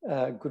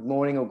 Good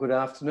morning or good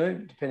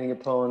afternoon, depending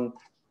upon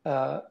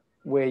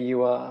where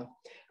you are.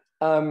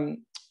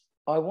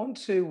 I want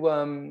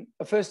to,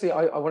 firstly,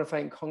 I want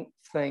to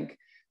thank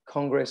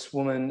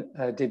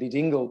Congresswoman Debbie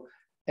Dingell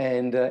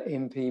and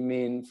MP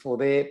Min for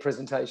their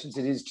presentations.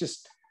 It is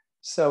just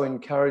so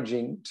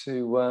encouraging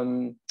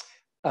to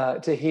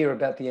hear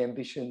about the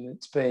ambition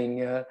that's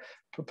being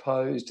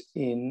proposed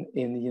in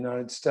the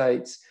United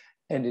States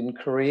and in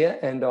Korea,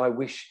 and I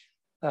wish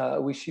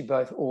you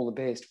both all the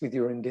best with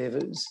your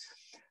endeavours.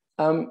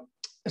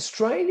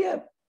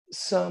 Australia,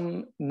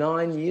 some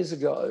 9 years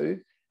ago,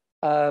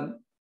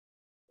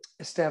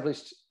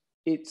 established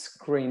its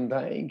green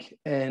bank,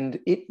 and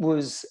it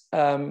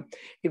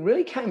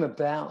really came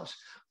about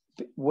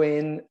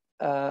when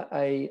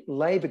a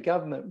Labor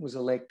government was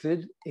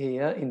elected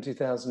here in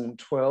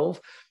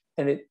 2012,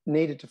 and it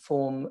needed to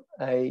form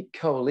a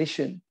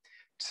coalition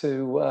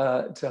to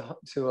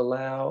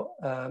allow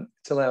it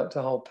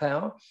to hold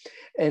power.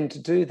 And to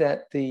do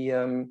that, they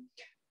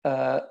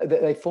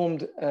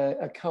formed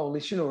a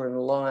coalition or an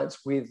alliance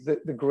with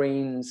the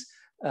Greens,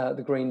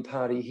 the Green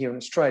Party here in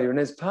Australia. And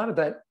as part of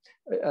that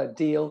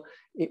deal,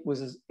 it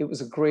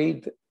was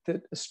agreed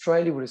that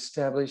Australia would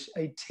establish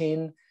a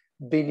 10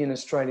 billion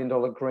Australian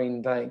dollar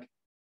green bank,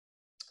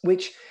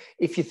 which,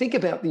 if you think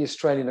about the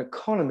Australian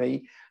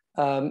economy,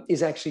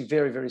 is actually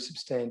very, very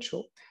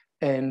substantial.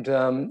 And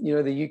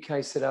the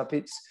UK set up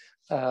its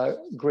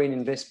Green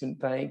Investment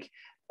Bank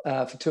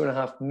for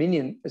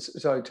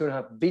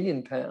 £2.5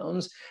 billion,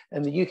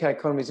 and the UK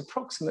economy is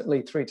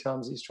approximately 3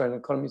 times the Australian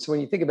economy. So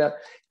when you think about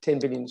 10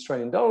 billion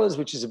Australian dollars,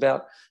 which is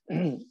about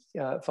 5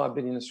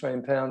 billion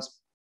Australian pounds,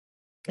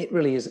 it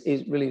really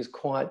is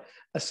quite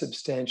a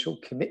substantial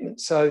commitment.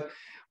 So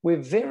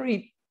we're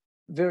very,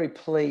 very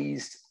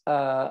pleased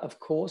of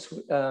course,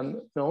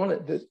 on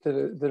it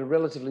that a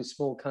relatively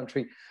small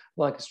country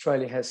like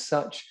Australia has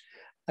such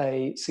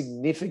a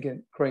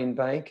significant green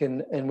bank,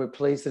 and we're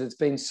pleased that it's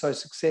been so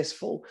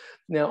successful.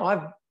 Now,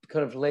 I've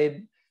kind of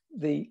led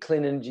the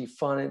Clean Energy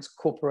Finance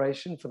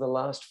Corporation for the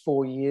last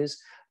 4 years,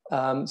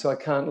 so I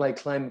can't lay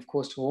claim, of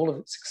course, to all of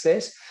its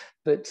success,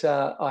 but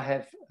I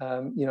have,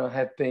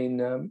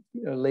 been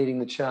leading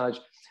the charge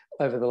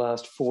over the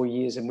last 4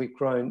 years, and we've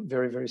grown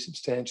very, very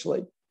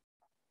substantially.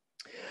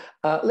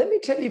 Let me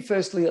tell you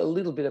firstly a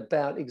little bit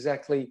about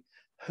exactly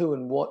who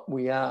and what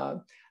we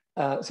are.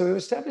 So we were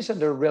established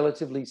under a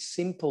relatively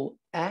simple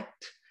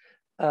act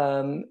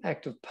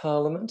of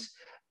Parliament,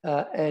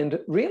 and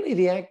really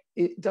the act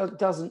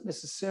doesn't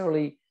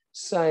necessarily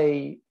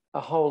say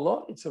a whole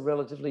lot. It's a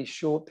relatively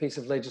short piece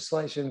of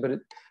legislation, but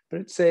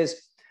it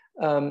says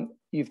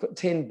you've got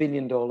 $10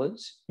 billion.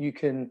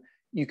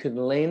 You can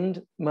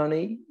lend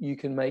money. You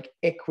can make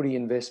equity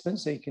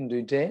investments. So you can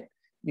do debt.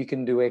 You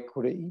can do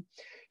equity.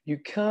 You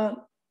can't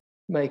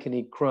make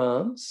any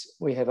grants.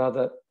 We have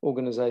other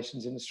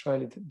organisations in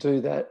Australia that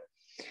do that.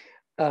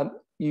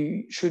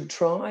 You should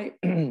try,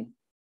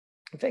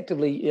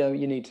 effectively,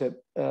 you need to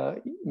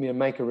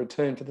make a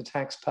return for the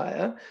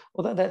taxpayer,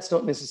 although that's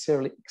not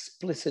necessarily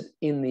explicit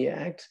in the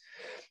Act.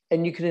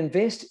 And you can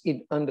invest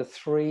in under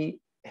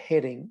 3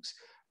 headings: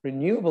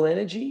 renewable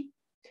energy,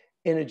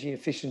 energy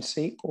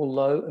efficiency, or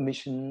low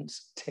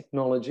emissions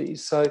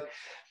technologies. So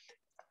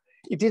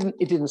it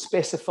didn't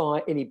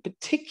specify any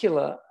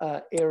particular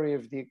area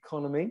of the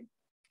economy.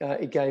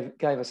 It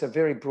gave us a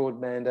very broad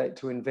mandate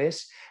to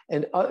invest.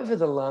 And over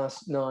the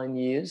last 9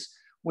 years,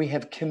 we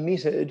have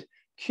committed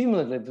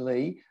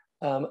cumulatively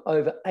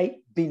over $8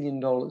 billion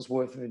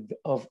worth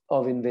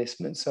of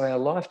investment. So our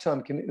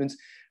lifetime commitments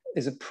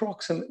is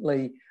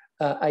approximately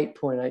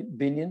 8.8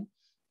 billion.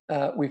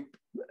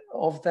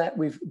 Of that,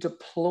 we've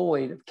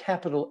deployed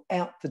capital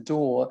out the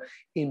door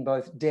in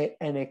both debt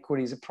and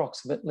equities,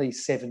 approximately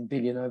 7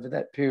 billion over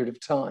that period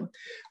of time.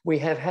 We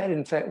have had,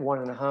 in fact,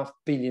 1.5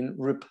 billion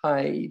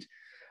repaid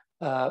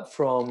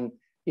from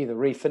either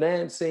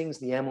refinancings,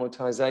 the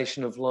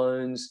amortization of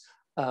loans,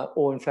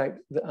 or in fact,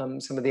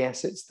 some of the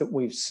assets that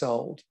we've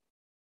sold.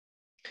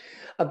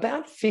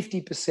 About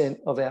 50%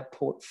 of our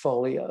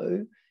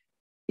portfolio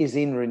is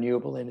in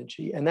renewable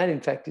energy, and that in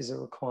fact is a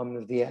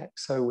requirement of the Act.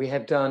 So we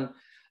have done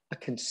a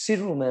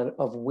considerable amount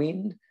of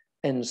wind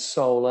and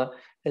solar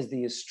as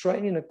the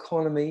Australian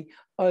economy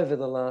over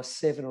the last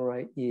 7 or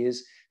 8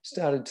 years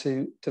started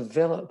to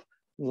develop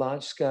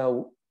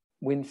large-scale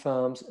wind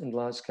farms and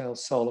large-scale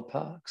solar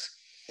parks.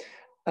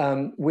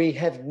 We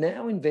have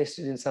now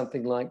invested in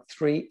something like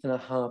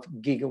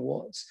 3.5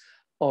 gigawatts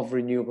of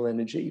renewable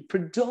energy,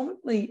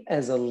 predominantly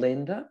as a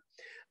lender,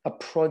 a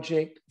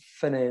project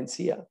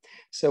financier.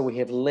 So we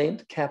have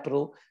lent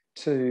capital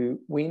to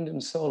wind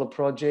and solar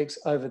projects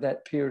over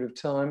that period of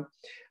time,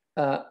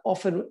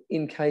 often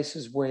in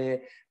cases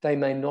where they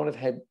may not have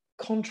had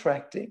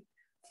contracting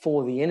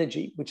for the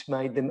energy, which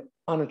made them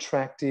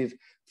unattractive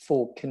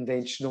for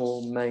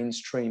conventional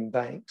mainstream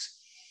banks.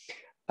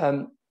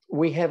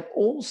 We have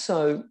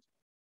also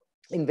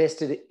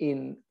invested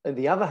in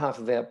the other half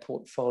of our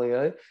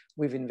portfolio.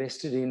 We've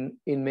invested in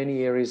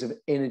many areas of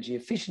energy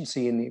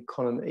efficiency in the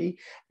economy,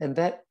 and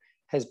that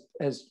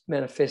has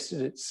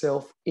manifested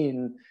itself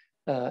in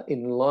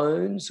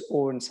loans,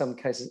 or in some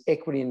cases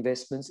equity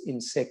investments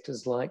in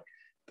sectors like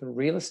the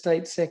real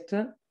estate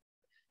sector,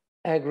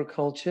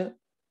 agriculture,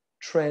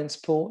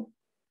 transport,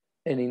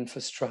 and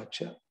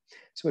infrastructure.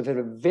 So we've had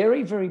a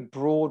very, very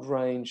broad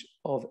range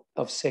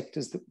of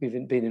sectors that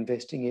we've been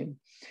investing in.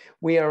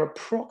 We are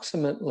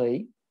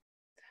approximately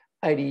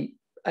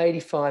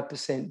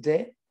 85%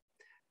 debt,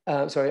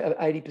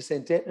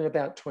 80% debt and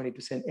about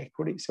 20%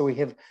 equity. So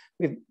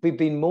we've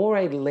been more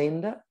a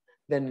lender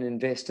than an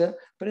investor,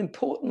 but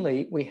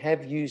importantly, we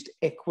have used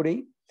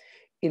equity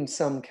in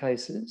some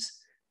cases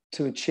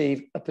to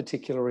achieve a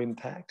particular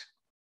impact.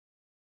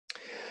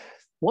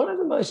 One of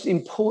the most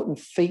important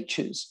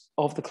features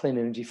of the Clean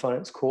Energy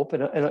Finance Corp,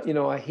 and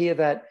I hear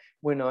that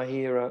when I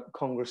hear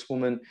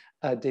Congresswoman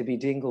Debbie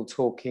Dingell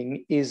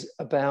talking, is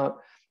about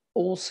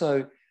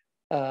also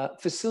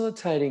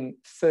facilitating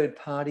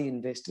third-party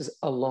investors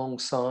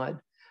alongside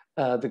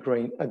a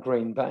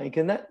green bank,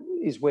 and that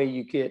is where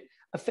you get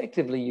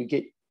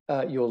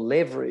your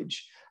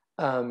leverage.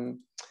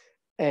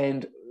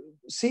 And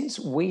since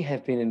we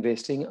have been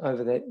investing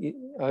over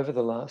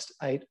the last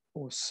 8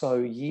 or so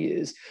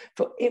years,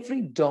 for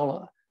every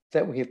dollar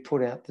that we have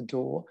put out the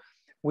door,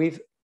 we've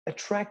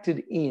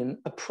attracted in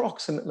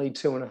approximately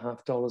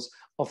 $2.50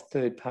 of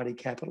third-party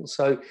capital.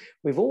 So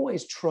we've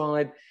always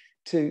tried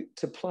to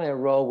play a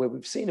role where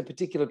we've seen a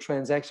particular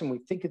transaction, we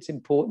think it's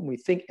important, we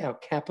think our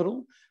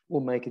capital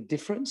will make a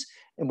difference,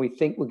 and we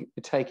think we're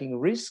taking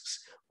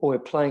risks or we're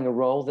playing a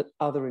role that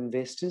other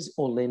investors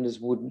or lenders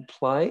wouldn't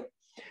play.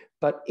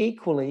 But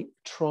equally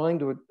trying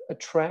to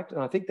attract,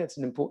 and I think that's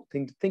an important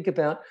thing to think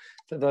about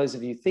for those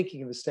of you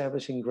thinking of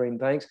establishing green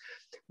banks,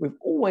 we've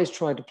always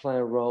tried to play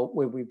a role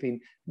where we've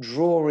been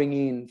drawing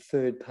in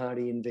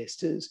third-party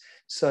investors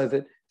so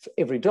that for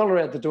every dollar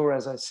out the door,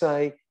 as I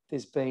say,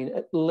 there's been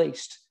at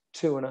least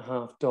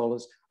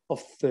 $2.50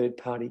 of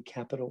third-party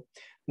capital.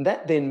 And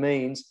that then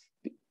means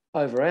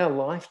over our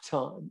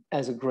lifetime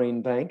as a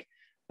green bank,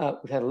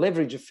 we've had a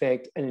leverage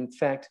effect, and in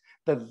fact,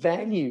 the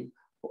value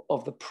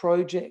of the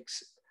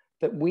projects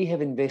that we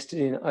have invested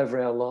in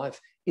over our life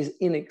is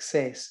in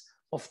excess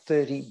of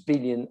 30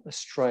 billion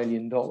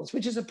Australian dollars,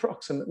 which is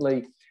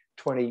approximately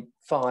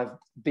 25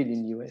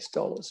 billion US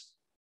dollars.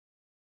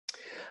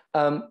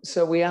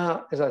 So we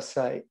are, as I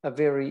say, a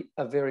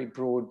very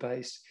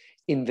broad-based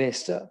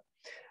investor.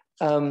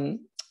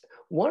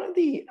 One of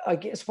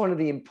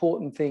the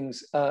important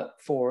things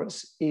for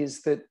us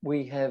is that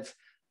we have,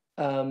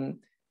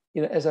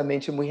 as I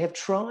mentioned, we have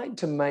tried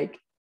to make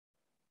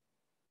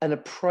an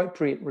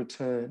appropriate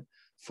return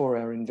for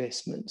our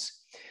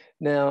investments.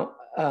 Now,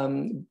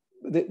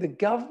 the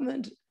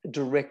government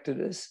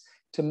directed us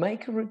to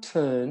make a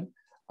return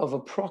of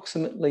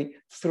approximately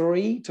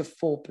 3 to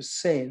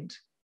 4%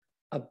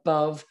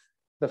 above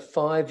the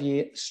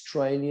 5-year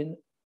Australian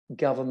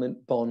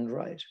government bond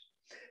rate.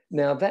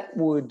 Now, that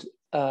would,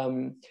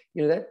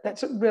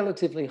 that's a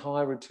relatively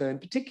high return,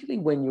 particularly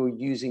when you're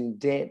using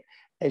debt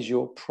as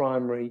your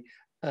primary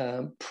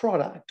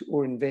product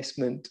or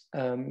investment,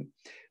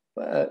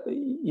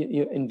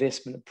 your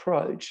investment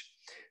approach.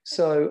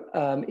 So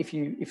if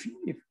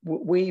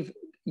we've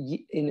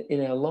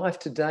in our life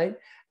to date,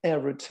 our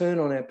return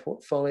on our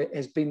portfolio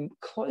has been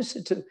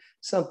closer to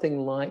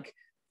something like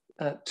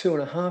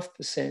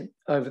 2.5%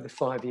 over the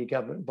 5-year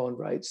government bond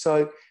rate.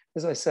 So,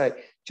 as I say,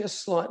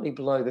 just slightly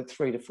below the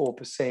 3 to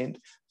 4%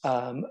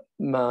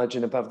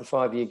 margin above the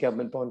 5-year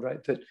government bond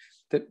rate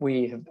that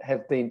we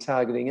have been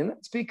targeting. And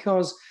that's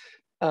because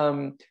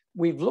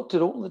we've looked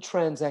at all the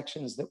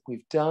transactions that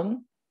we've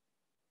done.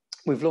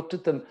 We've looked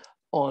at them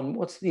on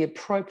what's the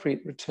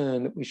appropriate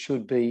return that we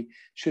should be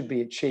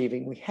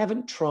achieving. We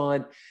haven't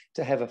tried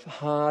to have a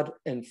hard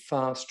and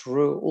fast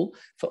rule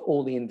for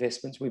all the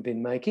investments we've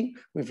been making.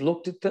 We've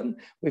looked at them.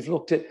 We've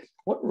looked at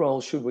what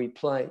role should we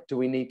play? Do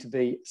we need to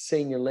be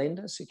senior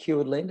lender,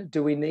 secured lender?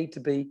 Do we need to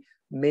be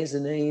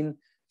mezzanine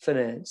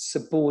finance,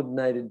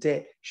 subordinated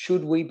debt?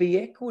 Should we be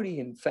equity,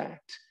 in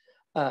fact?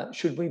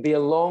 Should we be a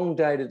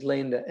long-dated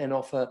lender and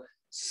offer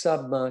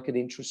sub-market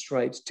interest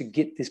rates to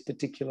get this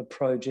particular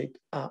project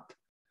up?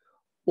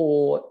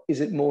 Or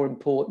is it more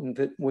important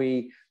that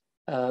we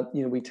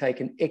take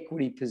an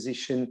equity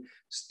position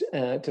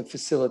to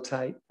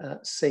facilitate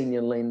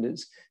senior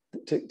lenders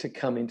to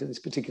come into this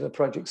particular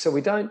project? So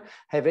we don't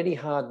have any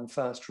hard and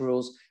fast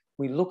rules.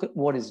 We look at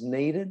what is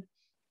needed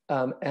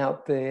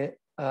out there,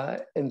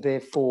 and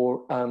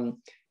therefore,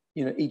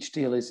 each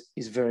deal is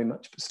very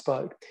much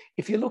bespoke.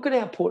 If you look at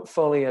our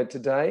portfolio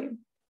today,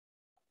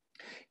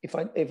 if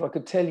I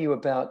could tell you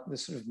about the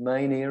sort of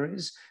main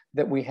areas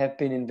that we have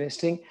been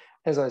investing,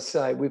 as I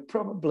say, we've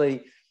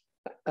probably,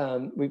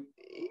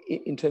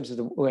 in terms of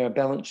where our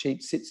balance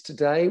sheet sits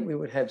today, we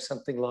would have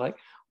something like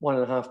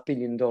 $1.5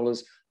 billion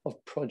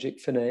of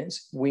project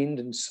finance, wind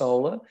and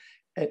solar,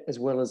 as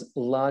well as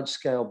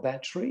large-scale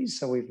batteries.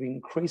 So we've been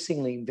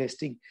increasingly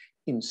investing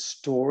in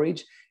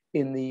storage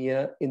in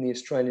the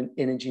Australian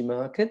energy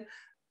market.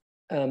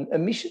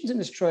 Emissions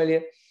in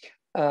Australia,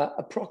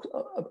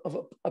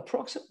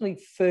 approximately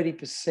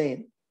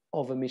 30%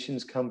 of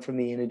emissions come from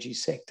the energy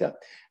sector.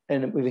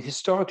 And we've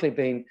historically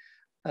been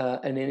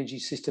an energy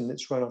system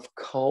that's run off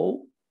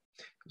coal.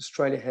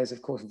 Australia has,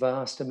 of course,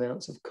 vast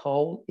amounts of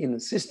coal in the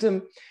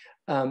system.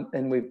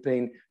 And we've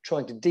been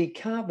trying to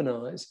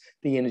decarbonise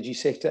the energy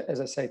sector, as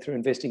I say, through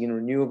investing in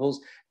renewables.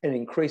 And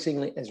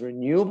increasingly, as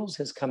renewables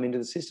has come into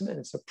the system, and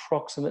it's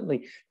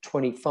approximately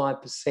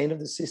 25% of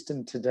the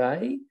system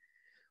today,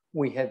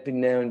 we have been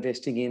now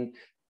investing in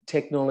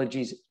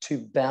technologies to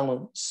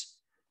balance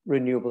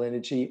renewable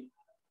energy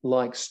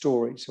like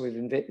storage. So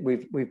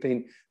we've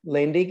been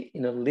lending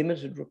in a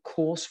limited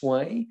recourse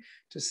way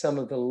to some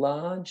of the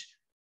large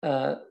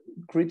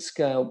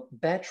grid-scale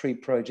battery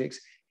projects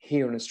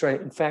here in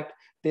Australia. In fact,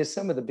 they're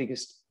some of the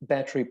biggest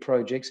battery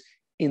projects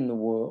in the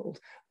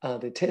world.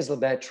 They're Tesla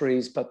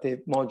batteries, but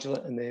they're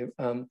modular, and they're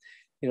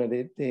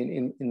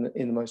in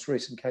the most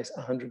recent case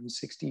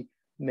 160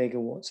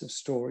 megawatts of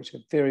storage. So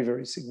very,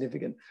 very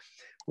significant.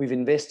 We've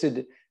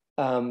invested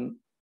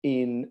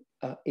in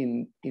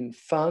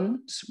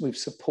funds. We've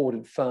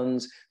supported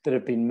funds that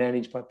have been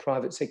managed by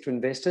private sector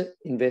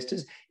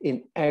investors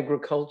in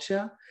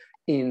agriculture,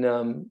 in,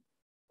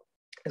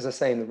 as I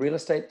say, in the real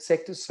estate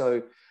sector.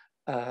 So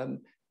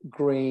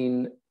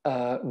green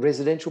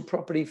residential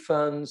property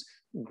funds,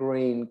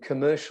 green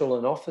commercial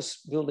and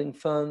office building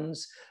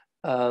funds.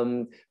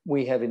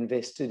 We have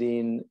invested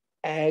in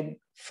ag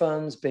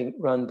funds being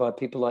run by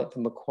people like the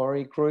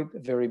Macquarie Group, a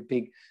very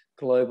big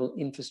global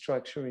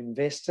infrastructure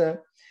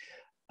investor.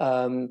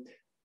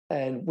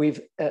 And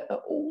we've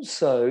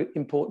also,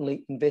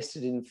 importantly,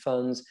 invested in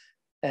funds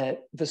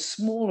at the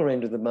smaller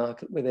end of the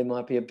market where there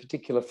might be a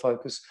particular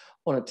focus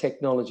on a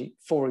technology,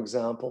 for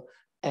example,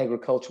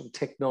 agricultural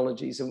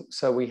technologies. And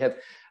so we have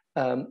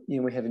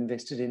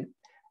invested in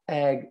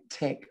ag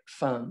tech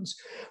funds.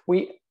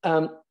 We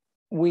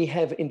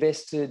have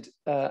invested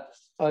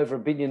over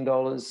 $1 billion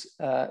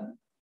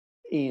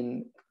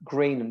in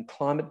green and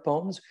climate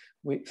bonds.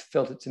 We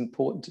felt it's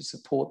important to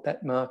support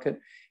that market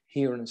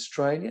here in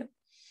Australia.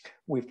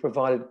 We've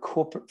provided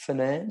corporate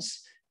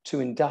finance to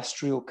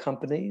industrial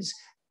companies,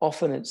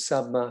 often at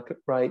sub-market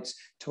rates,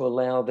 to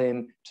allow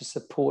them to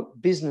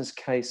support business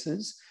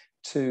cases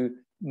to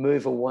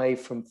move away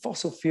from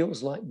fossil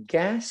fuels like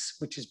gas,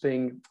 which is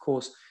being, of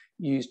course,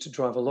 used to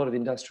drive a lot of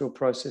industrial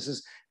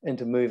processes, and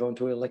to move on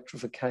to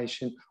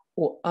electrification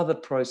or other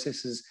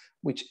processes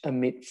which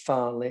emit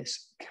far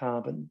less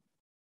carbon.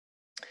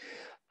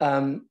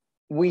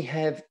 We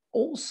have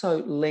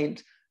also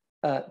lent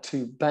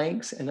to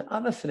banks and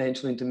other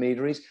financial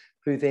intermediaries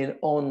who then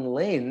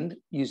on-lend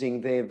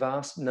using their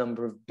vast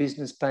number of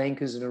business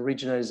bankers and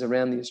originators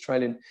around the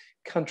Australian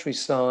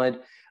countryside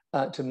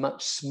to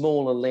much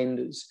smaller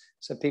lenders.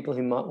 So people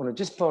who might want to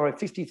just borrow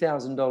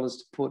 $50,000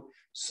 to put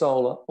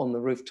solar on the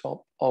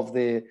rooftop of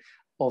their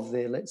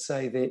let's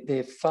say,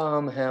 their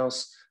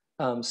farmhouse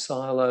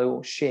silo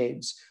or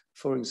sheds,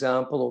 for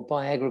example, or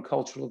buy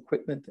agricultural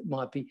equipment that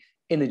might be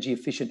energy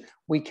efficient.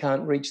 We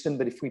can't reach them,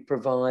 but if we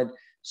provide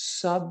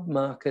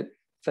sub-market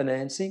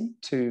financing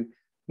to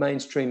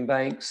mainstream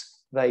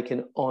banks, they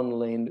can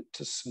on-lend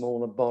to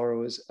smaller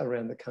borrowers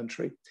around the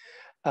country.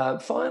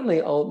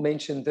 Finally, I'll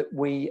mention that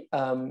we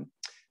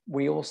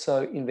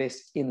also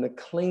invest in the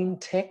clean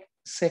tech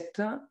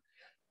sector,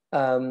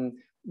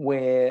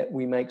 where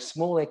we make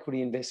small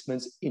equity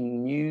investments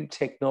in new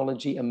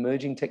technology,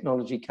 emerging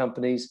technology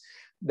companies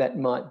that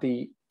might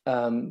be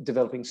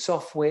developing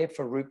software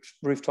for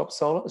rooftop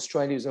solar.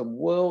 Australia is a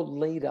world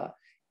leader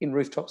in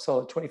rooftop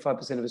solar.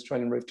 25% of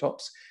Australian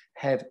rooftops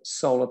have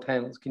solar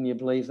panels. Can you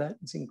believe that?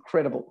 It's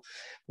incredible.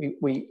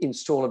 We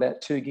install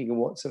about 2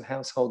 gigawatts of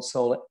household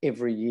solar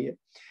every year.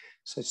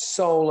 So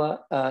solar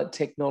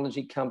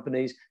technology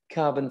companies,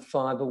 carbon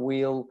fiber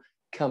wheel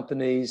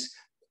companies,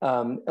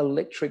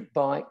 electric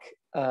bike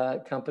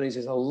companies.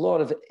 There's a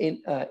lot of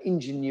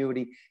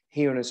ingenuity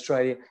here in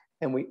Australia,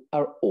 and we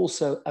are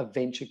also a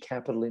venture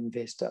capital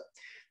investor.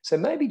 So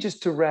maybe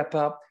just to wrap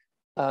up,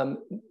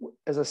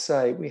 as I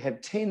say, we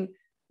have 10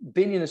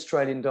 billion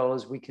Australian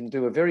dollars. We can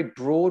do a very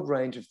broad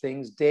range of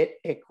things: debt,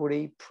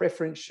 equity,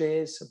 preference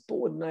shares,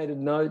 subordinated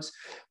notes.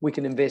 We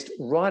can invest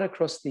right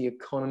across the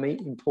economy,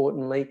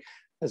 importantly,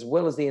 as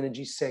well as the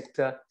energy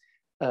sector,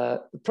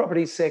 the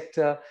property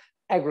sector,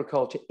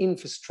 agriculture,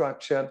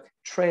 infrastructure,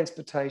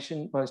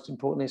 transportation. Most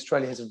importantly,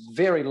 Australia has a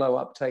very low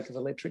uptake of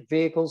electric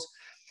vehicles,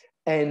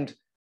 and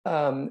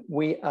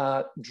we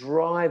are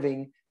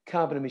driving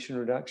carbon emission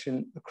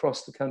reduction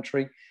across the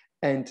country.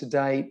 And to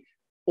date,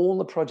 all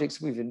the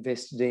projects we've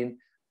invested in,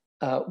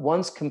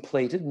 once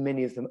completed,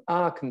 many of them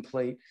are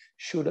complete,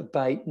 should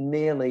abate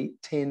nearly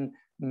 10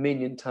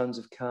 million tonnes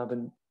of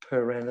carbon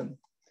per annum.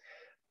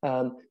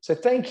 So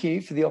thank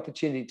you for the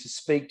opportunity to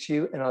speak to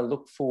you, and I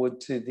look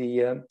forward to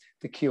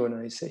the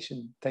Q&A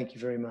session. Thank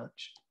you very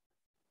much.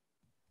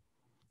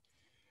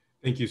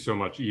 Thank you so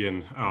much,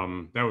 Ian.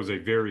 That was a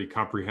very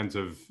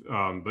comprehensive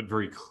but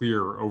very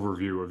clear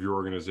overview of your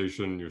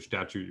organization, your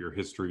statute, your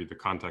history, the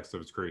context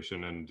of its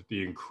creation, and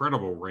the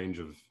incredible range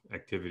of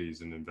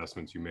activities and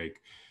investments you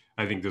make.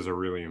 I think there's a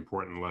really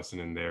important lesson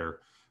in there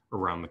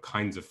around the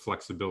kinds of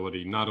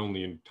flexibility, not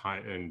only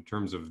in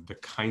terms of the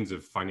kinds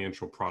of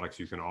financial products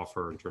you can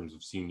offer in terms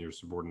of senior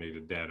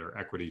subordinated debt or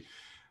equity,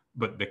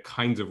 but the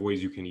kinds of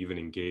ways you can even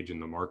engage in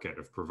the market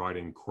of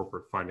providing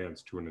corporate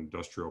finance to an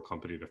industrial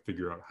company to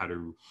figure out how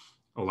to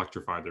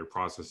electrify their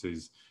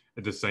processes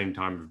at the same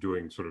time of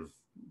doing sort of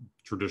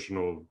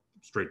traditional,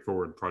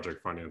 straightforward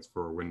project finance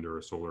for a wind or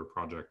a solar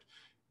project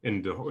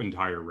in the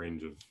entire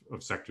range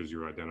of sectors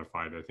you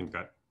identified. I think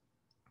that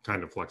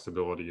kind of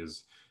flexibility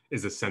is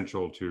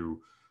essential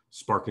to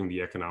sparking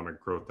the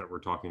economic growth that we're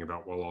talking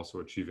about while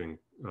also achieving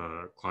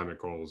climate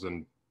goals.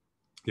 And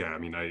yeah, I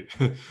mean,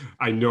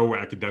 I know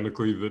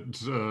academically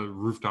that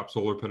rooftop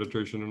solar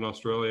penetration in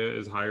Australia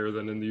is higher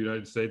than in the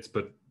United States,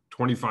 but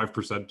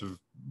 25% of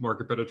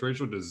market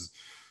penetration is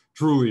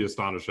truly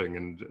astonishing.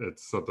 And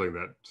it's something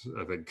that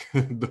I think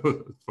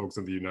the folks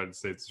in the United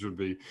States should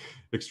be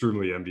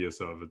extremely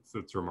envious of.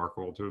 It's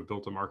remarkable to have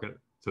built a market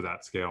to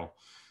that scale.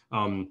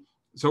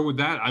 So with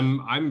that,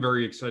 I'm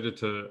very excited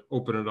to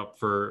open it up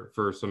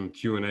for some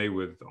Q&A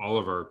with all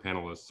of our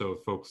panelists. So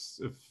folks,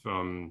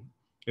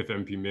 if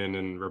MP Min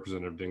and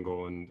Representative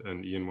Dingell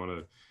and Ian want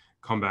to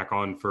come back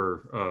on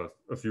for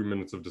a few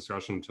minutes of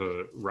discussion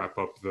to wrap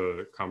up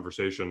the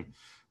conversation.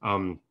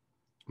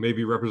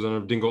 Maybe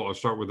Representative Dingell, I'll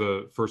start with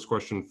the first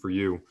question for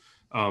you.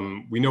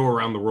 We know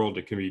around the world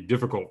it can be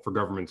difficult for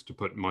governments to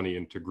put money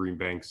into green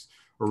banks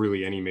or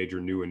really any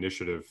major new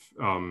initiative.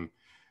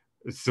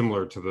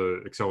 Similar to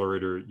the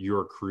accelerator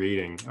you're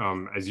creating.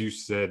 As you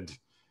said,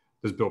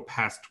 this bill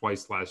passed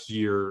twice last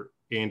year,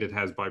 and it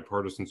has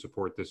bipartisan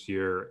support this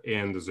year,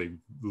 and there's a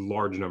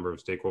large number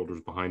of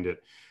stakeholders behind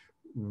it.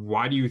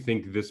 Why do you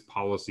think this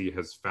policy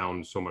has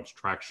found so much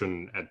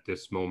traction at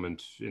this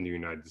moment in the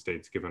United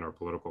States, given our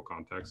political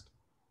context?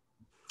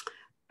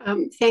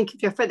 Thank you,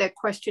 Jeff, for that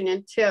question.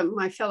 And to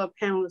my fellow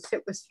panelists,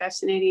 it was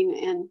fascinating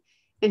and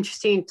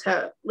interesting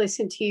to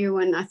listen to you.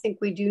 And I think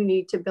we do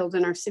need to build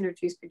in our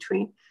synergies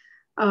between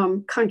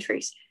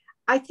countries.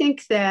 I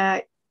think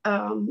that,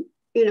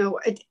 you know,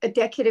 a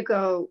decade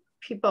ago,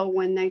 people,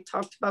 when they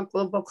talked about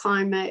global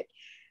climate,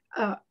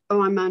 oh,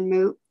 I'm on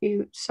mute.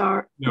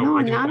 Sorry. No,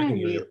 I'm not on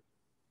mute.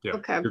 Yeah,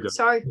 okay,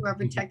 sorry,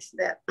 whoever texted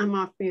that. I'm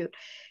off mute.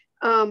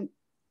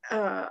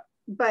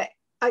 But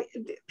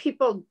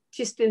people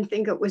just didn't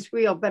think it was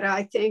real. But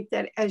I think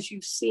that as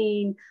you've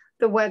seen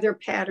the weather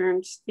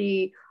patterns,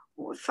 the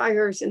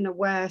fires in the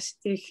West,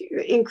 the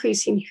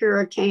increasing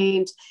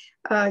hurricanes,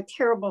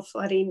 terrible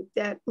flooding,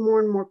 that more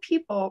and more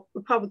people,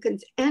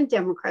 Republicans and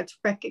Democrats,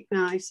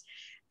 recognize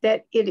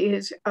that it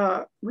is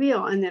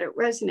real and that it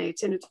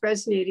resonates, and it's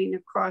resonating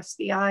across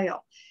the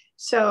aisle.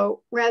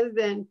 So rather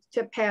than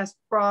to pass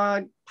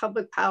broad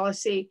public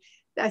policy,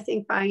 I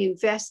think by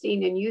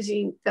investing and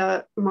using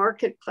the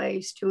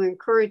marketplace to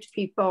encourage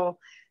people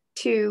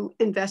to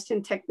invest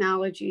in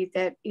technology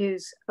that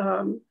is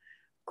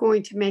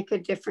going to make a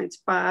difference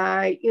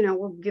by, you know,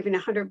 we're giving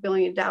 $100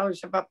 billion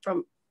of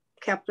upfront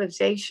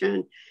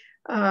capitalization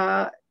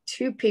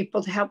to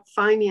people to help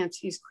finance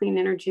these clean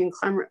energy and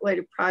climate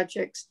related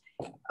projects.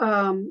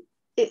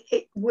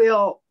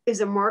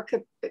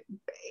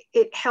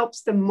 It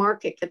helps the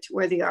market get to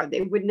where they are.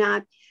 They would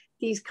not,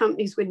 these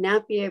companies would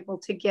not be able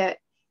to get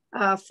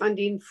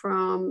funding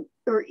from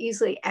or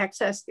easily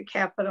access the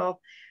capital.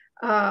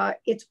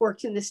 It's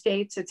worked in the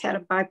States. It's had a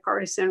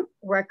bipartisan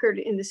record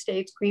in the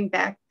States. Green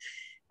Bank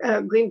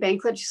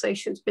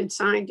legislation has been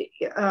signed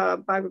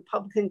by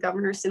Republican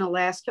governors in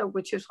Alaska,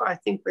 which is what I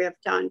think we have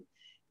done.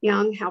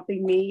 Young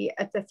helping me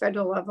at the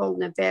federal level,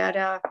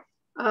 Nevada.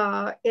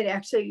 It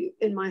actually,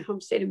 in my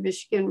home state of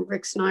Michigan,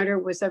 Rick Snyder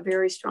was a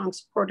very strong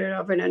supporter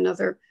of it,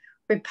 another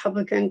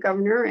Republican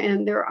governor,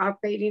 and they're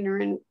operating or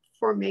in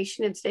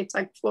formation in states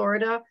like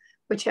Florida,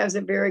 which has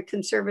a very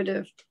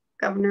conservative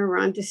governor,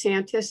 Ron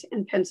DeSantis,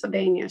 in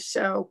Pennsylvania.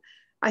 So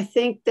I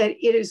think that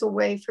it is a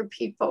way for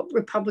people,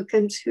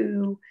 Republicans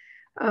who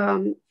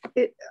know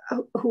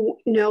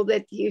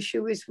that the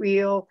issue is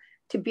real,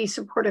 to be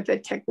supportive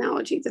of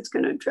technology that's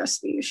going to address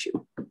the issue.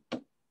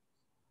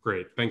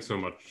 Great. Thanks so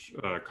much,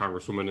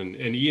 Congresswoman.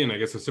 And Ian, I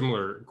guess a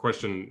similar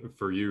question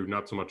for you,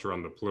 not so much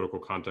around the political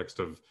context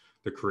of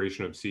the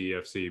creation of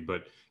CEFC,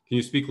 but can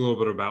you speak a little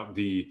bit about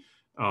the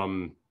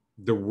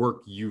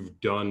work you've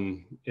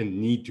done and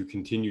need to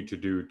continue to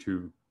do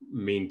to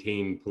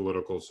maintain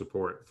political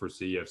support for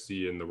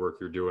CEFC and the work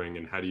you're doing,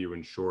 and how do you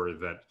ensure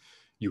that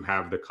you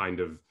have the kind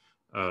of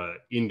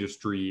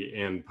industry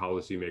and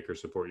policymaker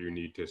support you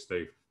need to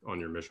stay on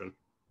your mission?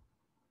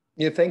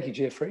 Yeah, thank you,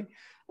 Jeffrey.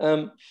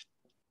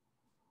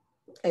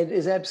 It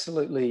is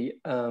absolutely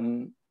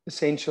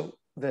essential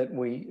that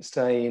we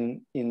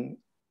stay in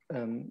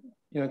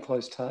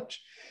close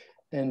touch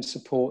and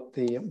support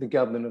the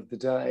government of the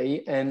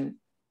day. And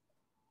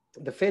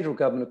the federal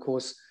government, of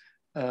course,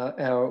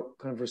 our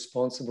kind of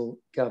responsible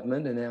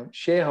government and our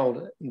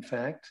shareholder, in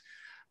fact.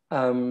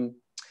 The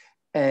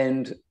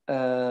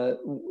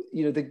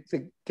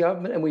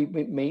government, and we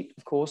meet,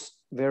 of course,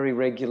 very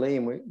regularly,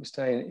 and we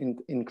stay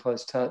in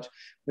close touch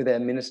with our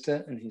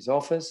minister and his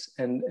office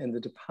and the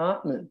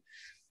Department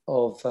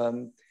of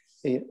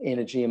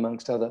Energy,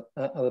 amongst other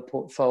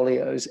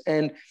portfolios.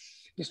 And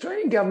the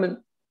Australian government,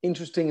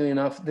 interestingly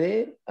enough,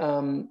 their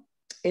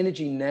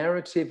energy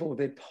narrative or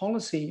their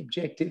policy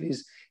objective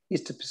is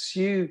to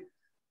pursue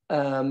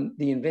the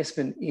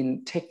investment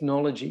in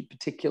technology,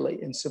 particularly,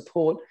 and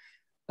support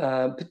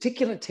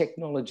particular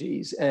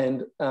technologies,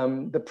 and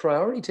the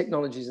priority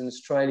technologies in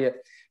Australia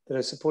that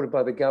are supported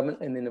by the government,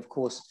 and then, of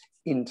course,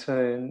 in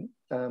turn,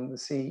 the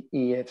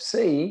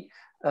CEFC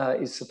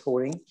is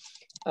supporting,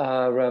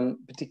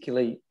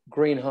 particularly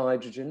green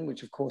hydrogen,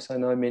 which, of course, I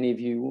know many of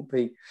you will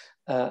be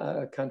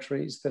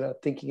countries that are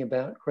thinking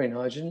about green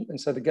hydrogen. And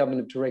so the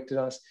government have directed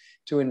us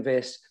to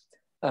invest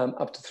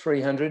up to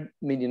 $300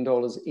 million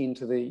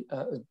into the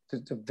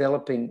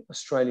developing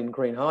Australian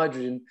green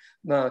hydrogen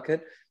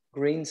market,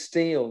 green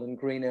steel and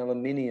green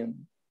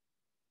aluminium,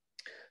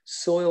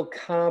 soil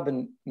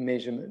carbon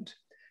measurement,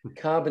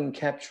 carbon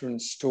capture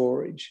and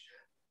storage,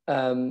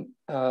 and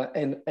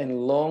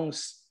long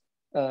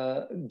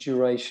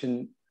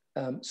duration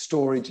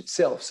storage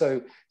itself.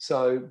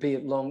 So be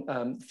it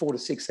long 4 to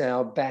 6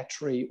 hour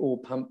battery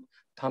or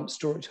pump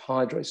storage,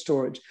 hydro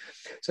storage.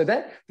 So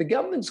that the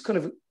government's kind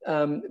of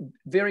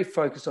very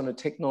focused on a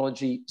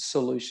technology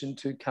solution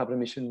to carbon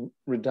emission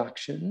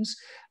reductions.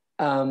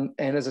 And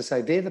as I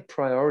say, they're the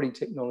priority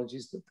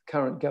technologies that the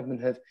current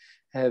government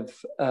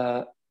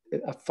are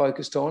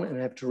focused on and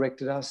have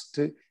directed us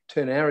to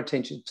turn our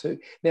attention to.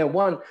 Now,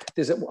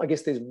 I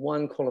guess there's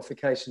one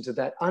qualification to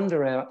that.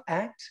 Under our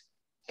Act,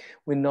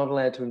 we're not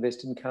allowed to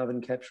invest in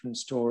carbon capture and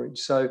storage.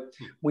 So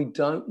we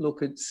don't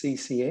look at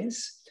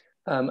CCS.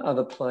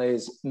 Other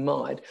players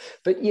might.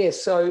 But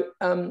yes, so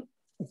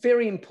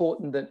very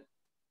important that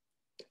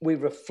we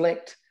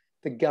reflect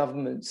the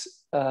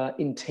government's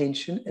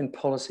intention and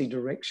policy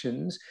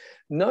directions,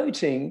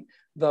 noting,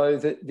 though,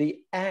 that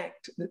the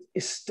Act that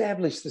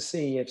established the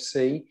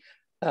CEFC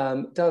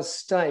does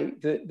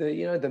state that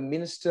the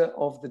minister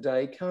of the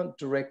day can't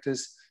direct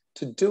us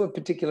to do a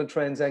particular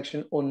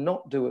transaction or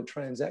not do a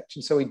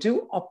transaction. So we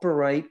do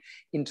operate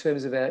in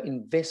terms of our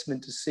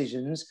investment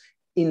decisions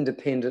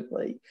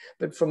independently.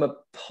 But from a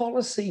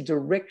policy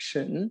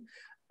direction,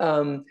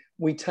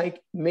 we take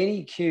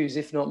many cues,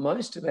 if not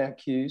most of our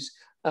cues.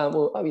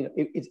 Well, I mean,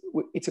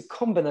 it's a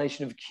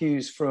combination of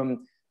cues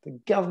from the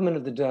government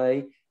of the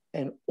day,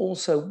 and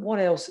also what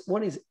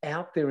is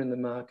out there in the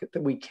market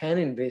that we can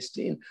invest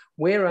in.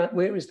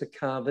 Where is the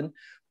carbon?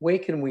 Where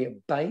can we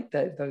abate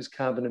those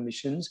carbon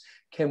emissions?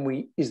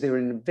 Is there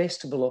an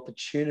investable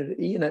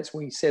opportunity? And that's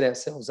when we set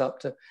ourselves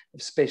up to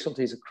have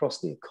specialties across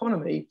the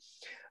economy.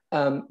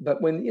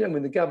 But when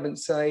the government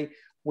say,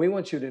 we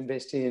want you to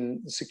invest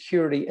in the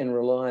security and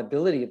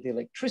reliability of the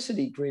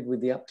electricity grid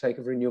with the uptake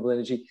of renewable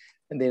energy.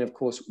 And then, of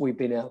course, we've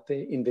been out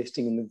there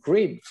investing in the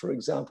grid, for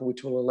example,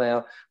 which will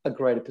allow a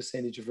greater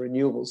percentage of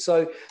renewables.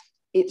 So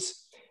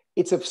it's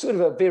a sort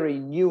of a very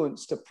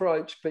nuanced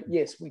approach, but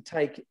yes, we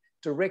take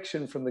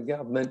direction from the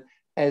government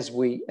as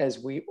we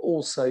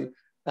also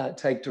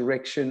take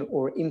direction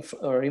or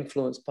are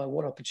influenced by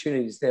what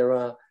opportunities there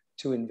are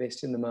to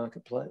invest in the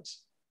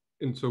marketplace.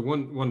 And so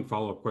one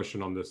follow-up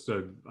question on this.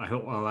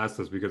 I'll ask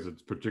this because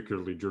it's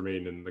particularly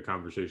germane in the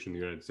conversation in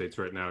the United States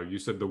right now. You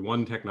said the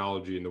one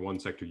technology in the one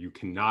sector you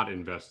cannot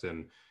invest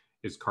in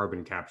is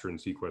carbon capture and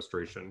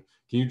sequestration.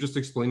 Can you just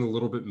explain a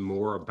little bit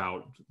more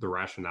about the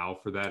rationale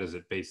for that? Is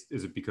it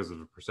because of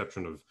a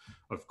perception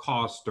of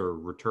cost or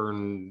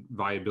return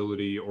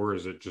viability, or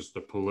is it just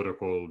a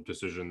political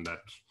decision that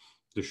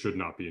this should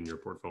not be in your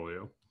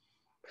portfolio?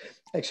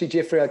 Actually,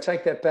 Jeffrey, I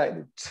take that back.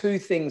 Two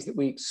things that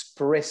we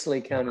expressly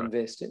can't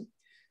invest in.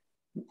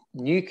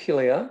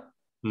 Nuclear,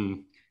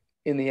 in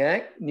the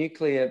Act,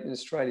 nuclear in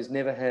Australia has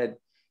never had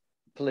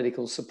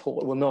political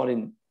support. Well, not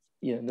in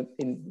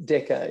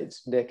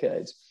decades.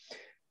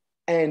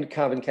 And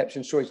carbon capture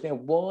and storage. Now,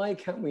 why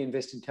can't we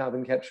invest in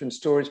carbon capture and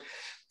storage?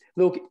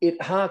 Look,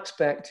 it harks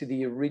back to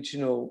the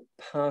original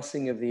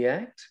passing of the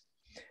Act.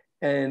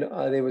 And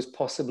there was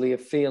possibly a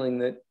feeling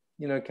that,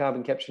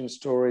 carbon capture and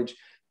storage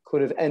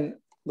could have, and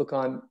look,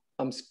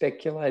 I'm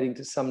speculating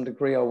to some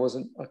degree. I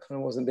kind of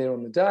wasn't there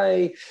on the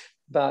day,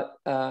 but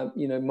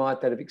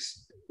might that have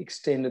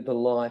extended the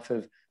life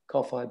of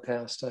coal-fired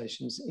power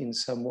stations in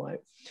some way?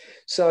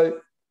 So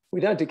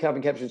we don't do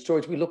carbon capture and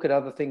storage. We look at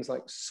other things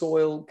like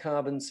soil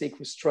carbon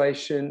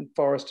sequestration,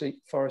 forestry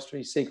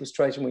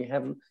sequestration. We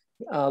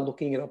are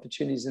looking at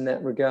opportunities in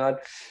that regard,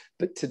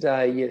 but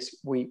today, yes,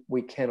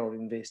 we cannot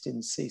invest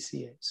in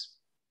CCS.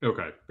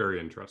 Okay, very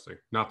interesting.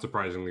 Not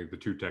surprisingly, the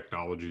two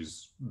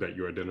technologies that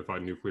you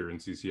identified, nuclear and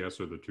CCS,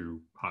 are the two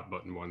hot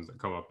button ones that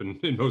come up in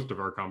most of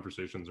our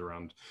conversations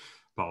around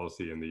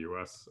policy in the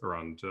US,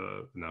 around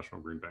the National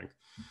Green Bank.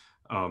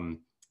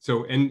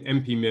 So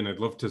MP Min, I'd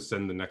love to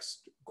send the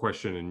next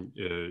question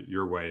in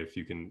your way if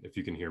you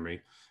can hear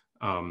me.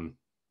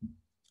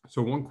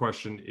 So one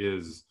question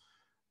is,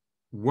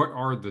 what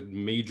are the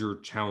major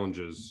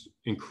challenges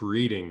in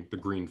creating the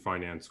Green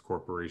Finance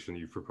Corporation that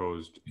you've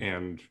proposed,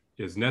 and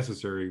is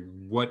necessary,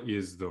 what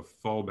is the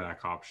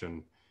fallback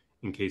option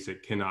in case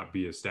it cannot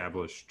be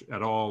established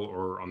at all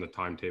or on the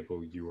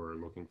timetable you are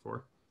looking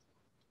for?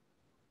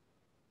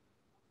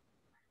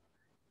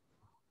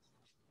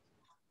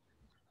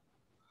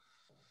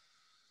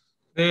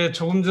 네,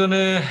 조금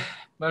전에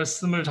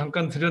말씀을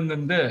잠깐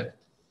드렸는데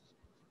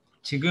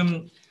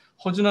지금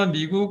호주나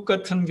미국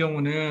같은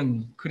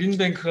경우는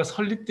그린뱅크가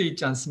설립돼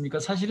있지 않습니까?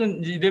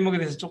 사실은 이 대목에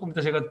대해서 조금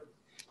이따 제가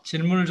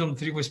질문을 좀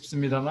드리고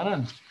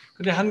싶습니다만은,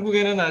 근데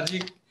한국에는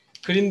아직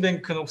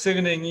그린뱅크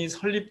녹색은행이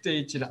설립돼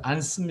있지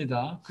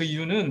않습니다. 그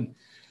이유는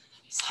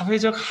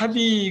사회적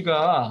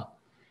합의가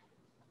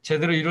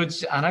제대로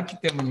이루어지지 않았기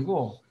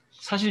때문이고,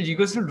 사실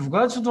이것을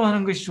누가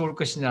주도하는 것이 좋을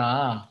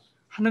것이냐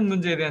하는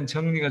문제에 대한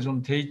정리가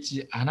좀 돼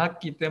있지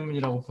않았기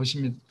때문이라고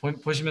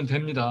보시면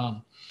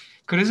됩니다.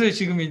 그래서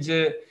지금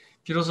이제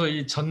비로소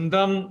이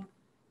전담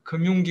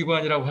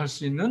금융기관이라고 할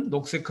수 있는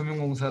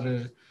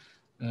녹색금융공사를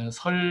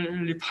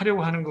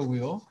설립하려고 하는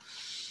거고요.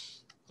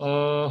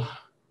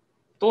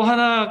 또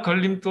하나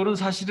걸림돌은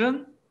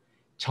사실은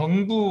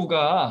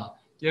정부가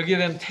여기에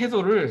대한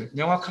태도를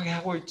명확하게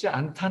하고 있지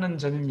않다는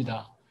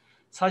점입니다.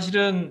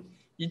 사실은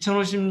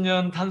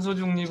 2050년 탄소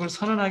중립을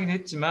선언하긴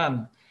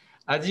했지만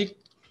아직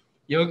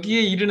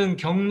여기에 이르는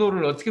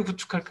경로를 어떻게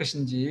구축할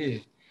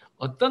것인지,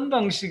 어떤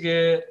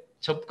방식의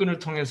접근을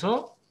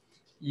통해서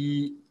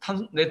이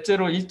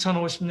넷제로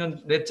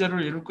 2050년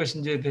넷제로를 이룰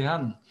것인지에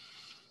대한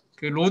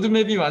그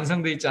로드맵이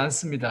완성되어 있지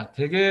않습니다.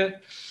 되게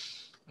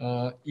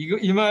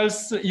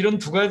이런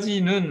두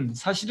가지는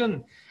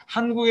사실은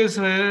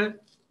한국에서의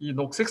이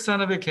녹색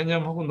산업의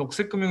개념 혹은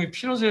녹색 금융의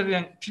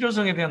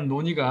필요성에 대한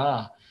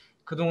논의가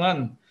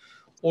그동안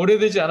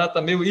오래되지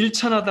않았다, 매우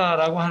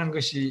일천하다라고 하는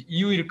것이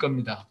이유일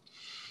겁니다.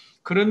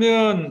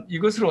 그러면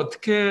이것을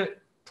어떻게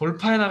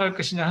돌파해 나갈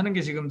것이냐 하는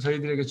게 지금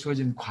저희들에게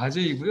주어진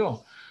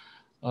과제이고요.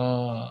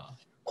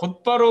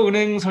 곧바로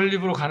은행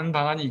설립으로 가는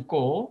방안이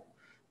있고,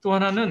 또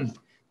하나는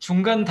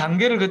중간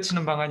단계를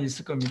거치는 방안이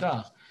있을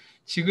겁니다.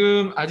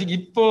 지금 아직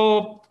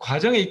입법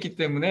과정에 있기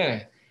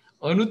때문에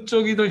어느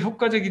쪽이 더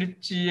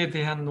효과적일지에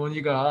대한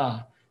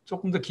논의가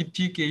조금 더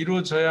깊이 있게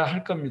이루어져야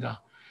할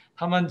겁니다.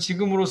 다만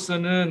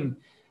지금으로서는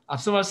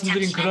앞서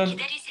말씀드린 그런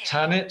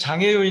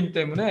장애 요인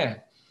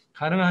때문에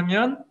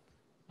가능하면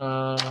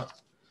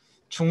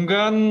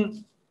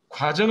중간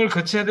과정을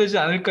거쳐야 되지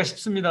않을까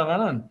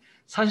싶습니다만은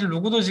사실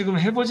누구도 지금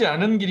해보지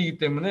않은 길이기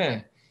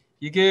때문에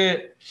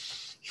이게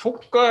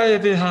효과에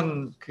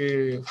대한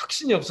그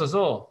확신이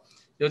없어서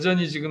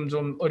여전히 지금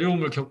좀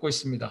어려움을 겪고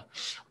있습니다.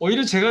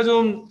 오히려 제가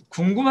좀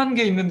궁금한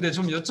게 있는데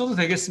좀 여쭤도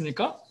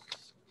되겠습니까?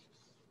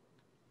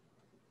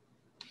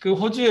 그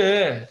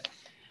호주의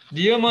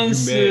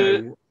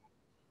리어먼스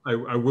I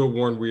will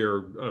warn we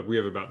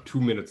have about 2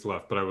 minutes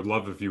left, but I would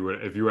love if you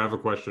have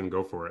a question,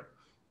 go for it.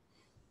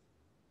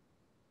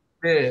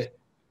 네,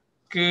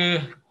 그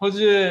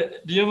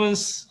호주의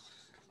리어먼스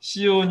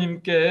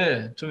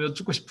CEO님께 좀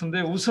여쭙고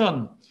싶은데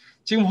우선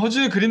지금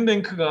호주의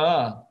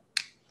그린뱅크가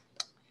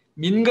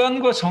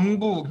민간과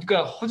정부,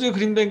 그러니까 호주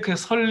그린뱅크의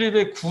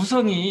설립의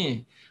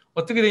구성이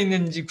어떻게 되어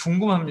있는지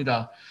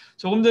궁금합니다.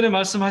 조금 전에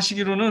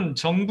말씀하시기로는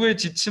정부의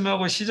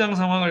지침하고 시장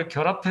상황을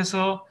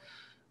결합해서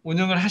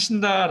운영을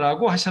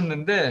하신다라고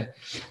하셨는데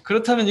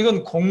그렇다면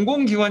이건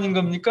공공기관인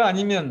겁니까?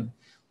 아니면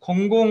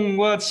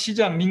공공과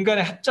시장,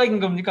 민간의 합작인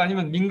겁니까?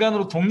 아니면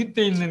민간으로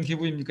독립되어 있는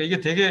기구입니까? 이게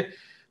되게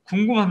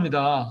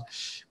궁금합니다.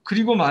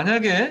 그리고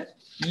만약에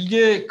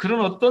이게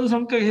그런 어떤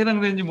성격에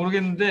해당되는지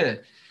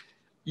모르겠는데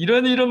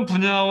이런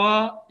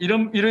분야와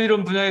이런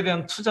분야에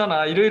대한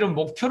투자나 이런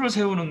목표를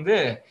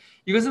세우는데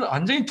이것은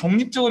완전히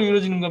독립적으로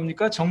이루어지는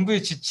겁니까?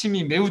 정부의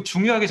지침이 매우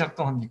중요하게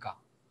작동합니까?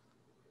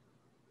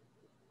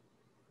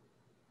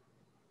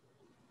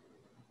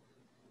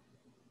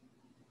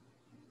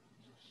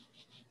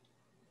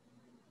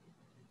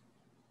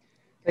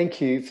 Thank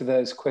you for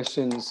those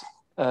questions,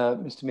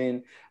 Mr.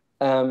 Min.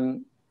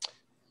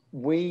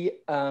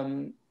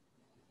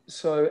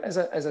 So as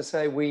I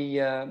say,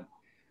 we're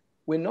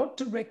not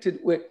directed.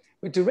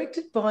 We're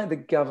directed by the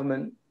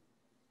government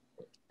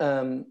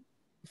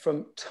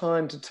from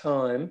time to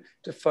time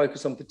to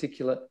focus on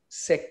particular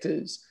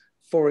sectors.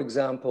 For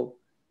example,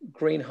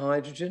 green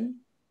hydrogen,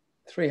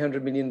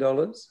 $300 million,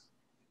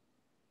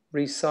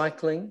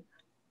 recycling,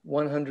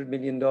 $100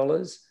 million,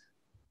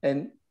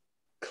 and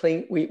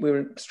clean. We were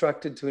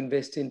instructed to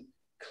invest in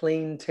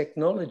clean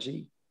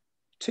technology,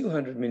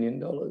 $200 million.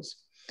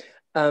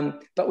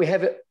 But we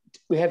have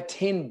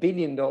 $10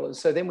 billion.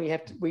 So then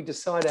we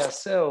decide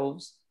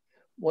ourselves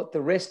what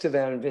the rest of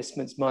our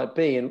investments might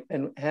be,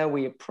 and how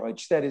we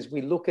approach that is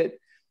we look at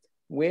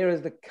where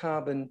is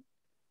carbon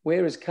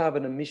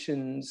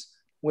emissions,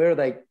 where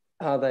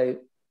are they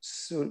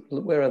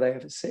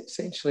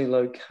essentially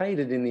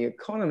located in the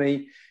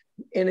economy,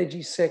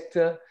 energy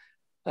sector,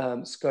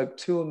 scope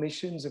 2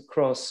 emissions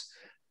across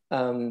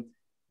the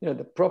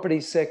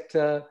property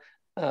sector,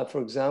 for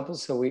example.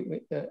 So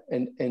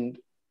and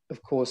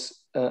of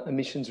course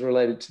emissions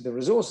related to the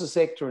resources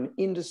sector and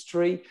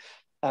industry,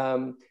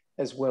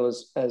 as well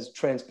as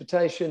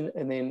transportation.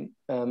 And then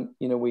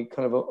we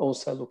kind of are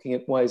also looking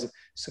at ways of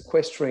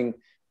sequestering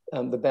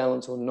the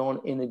balance or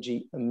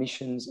non-energy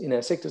emissions in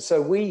our sector.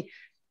 So we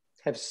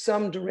have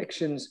some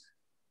directions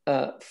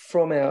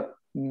from our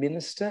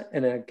minister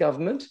and our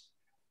government,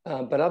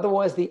 but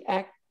otherwise the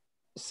Act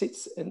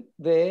sits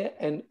there,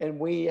 and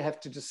we have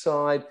to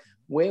decide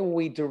where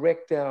we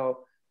direct our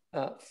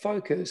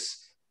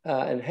focus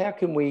and how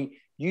can we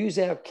use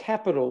our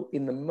capital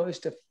in the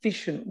most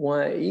efficient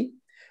way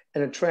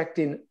and attract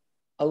in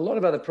a lot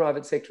of other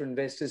private sector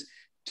investors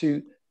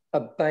to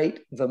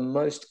abate the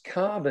most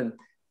carbon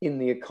in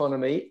the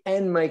economy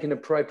and make an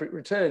appropriate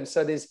return.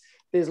 So there's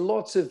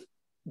lots of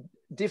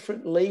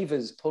different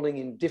levers pulling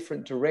in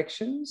different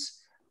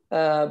directions,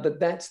 but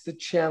that's the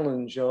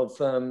challenge of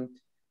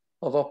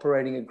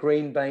operating a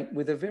green bank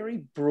with a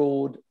very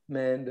broad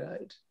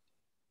mandate.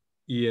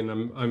 Ian,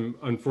 I'm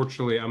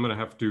unfortunately, I'm going to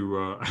have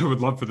to, I would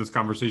love for this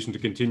conversation to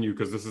continue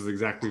because this is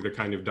exactly the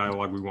kind of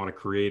dialogue we want to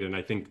create. And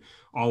I think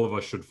all of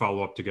us should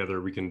follow up together.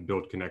 We can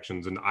build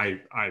connections. And I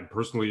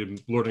personally am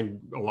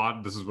learning a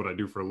lot. This is what I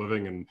do for a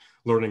living, and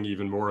learning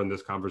even more in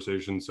this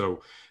conversation.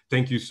 So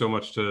thank you so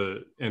much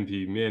to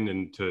MP Min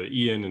and to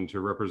Ian and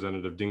to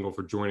Representative Dingell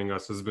for joining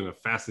us. This has been a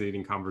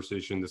fascinating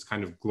conversation. This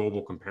kind of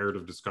global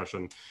comparative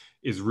discussion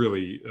is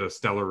really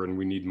stellar, and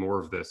we need more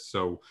of this.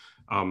 So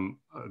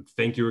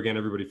thank you again,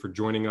 everybody, for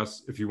joining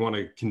us. If you want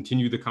to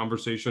continue the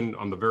conversation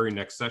on the very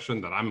next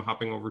session that I'm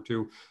hopping over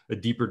to, a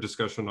deeper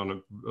discussion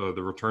on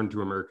the return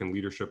to American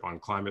leadership on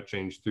climate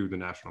change through the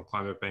National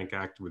Climate Bank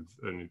Act with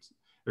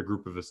a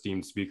group of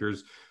esteemed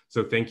speakers.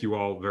 So thank you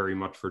all very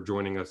much for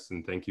joining us,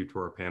 and thank you to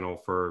our panel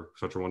for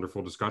such a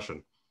wonderful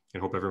discussion,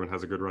 and hope everyone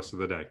has a good rest of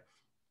the day.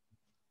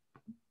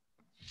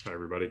 Bye,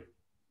 everybody.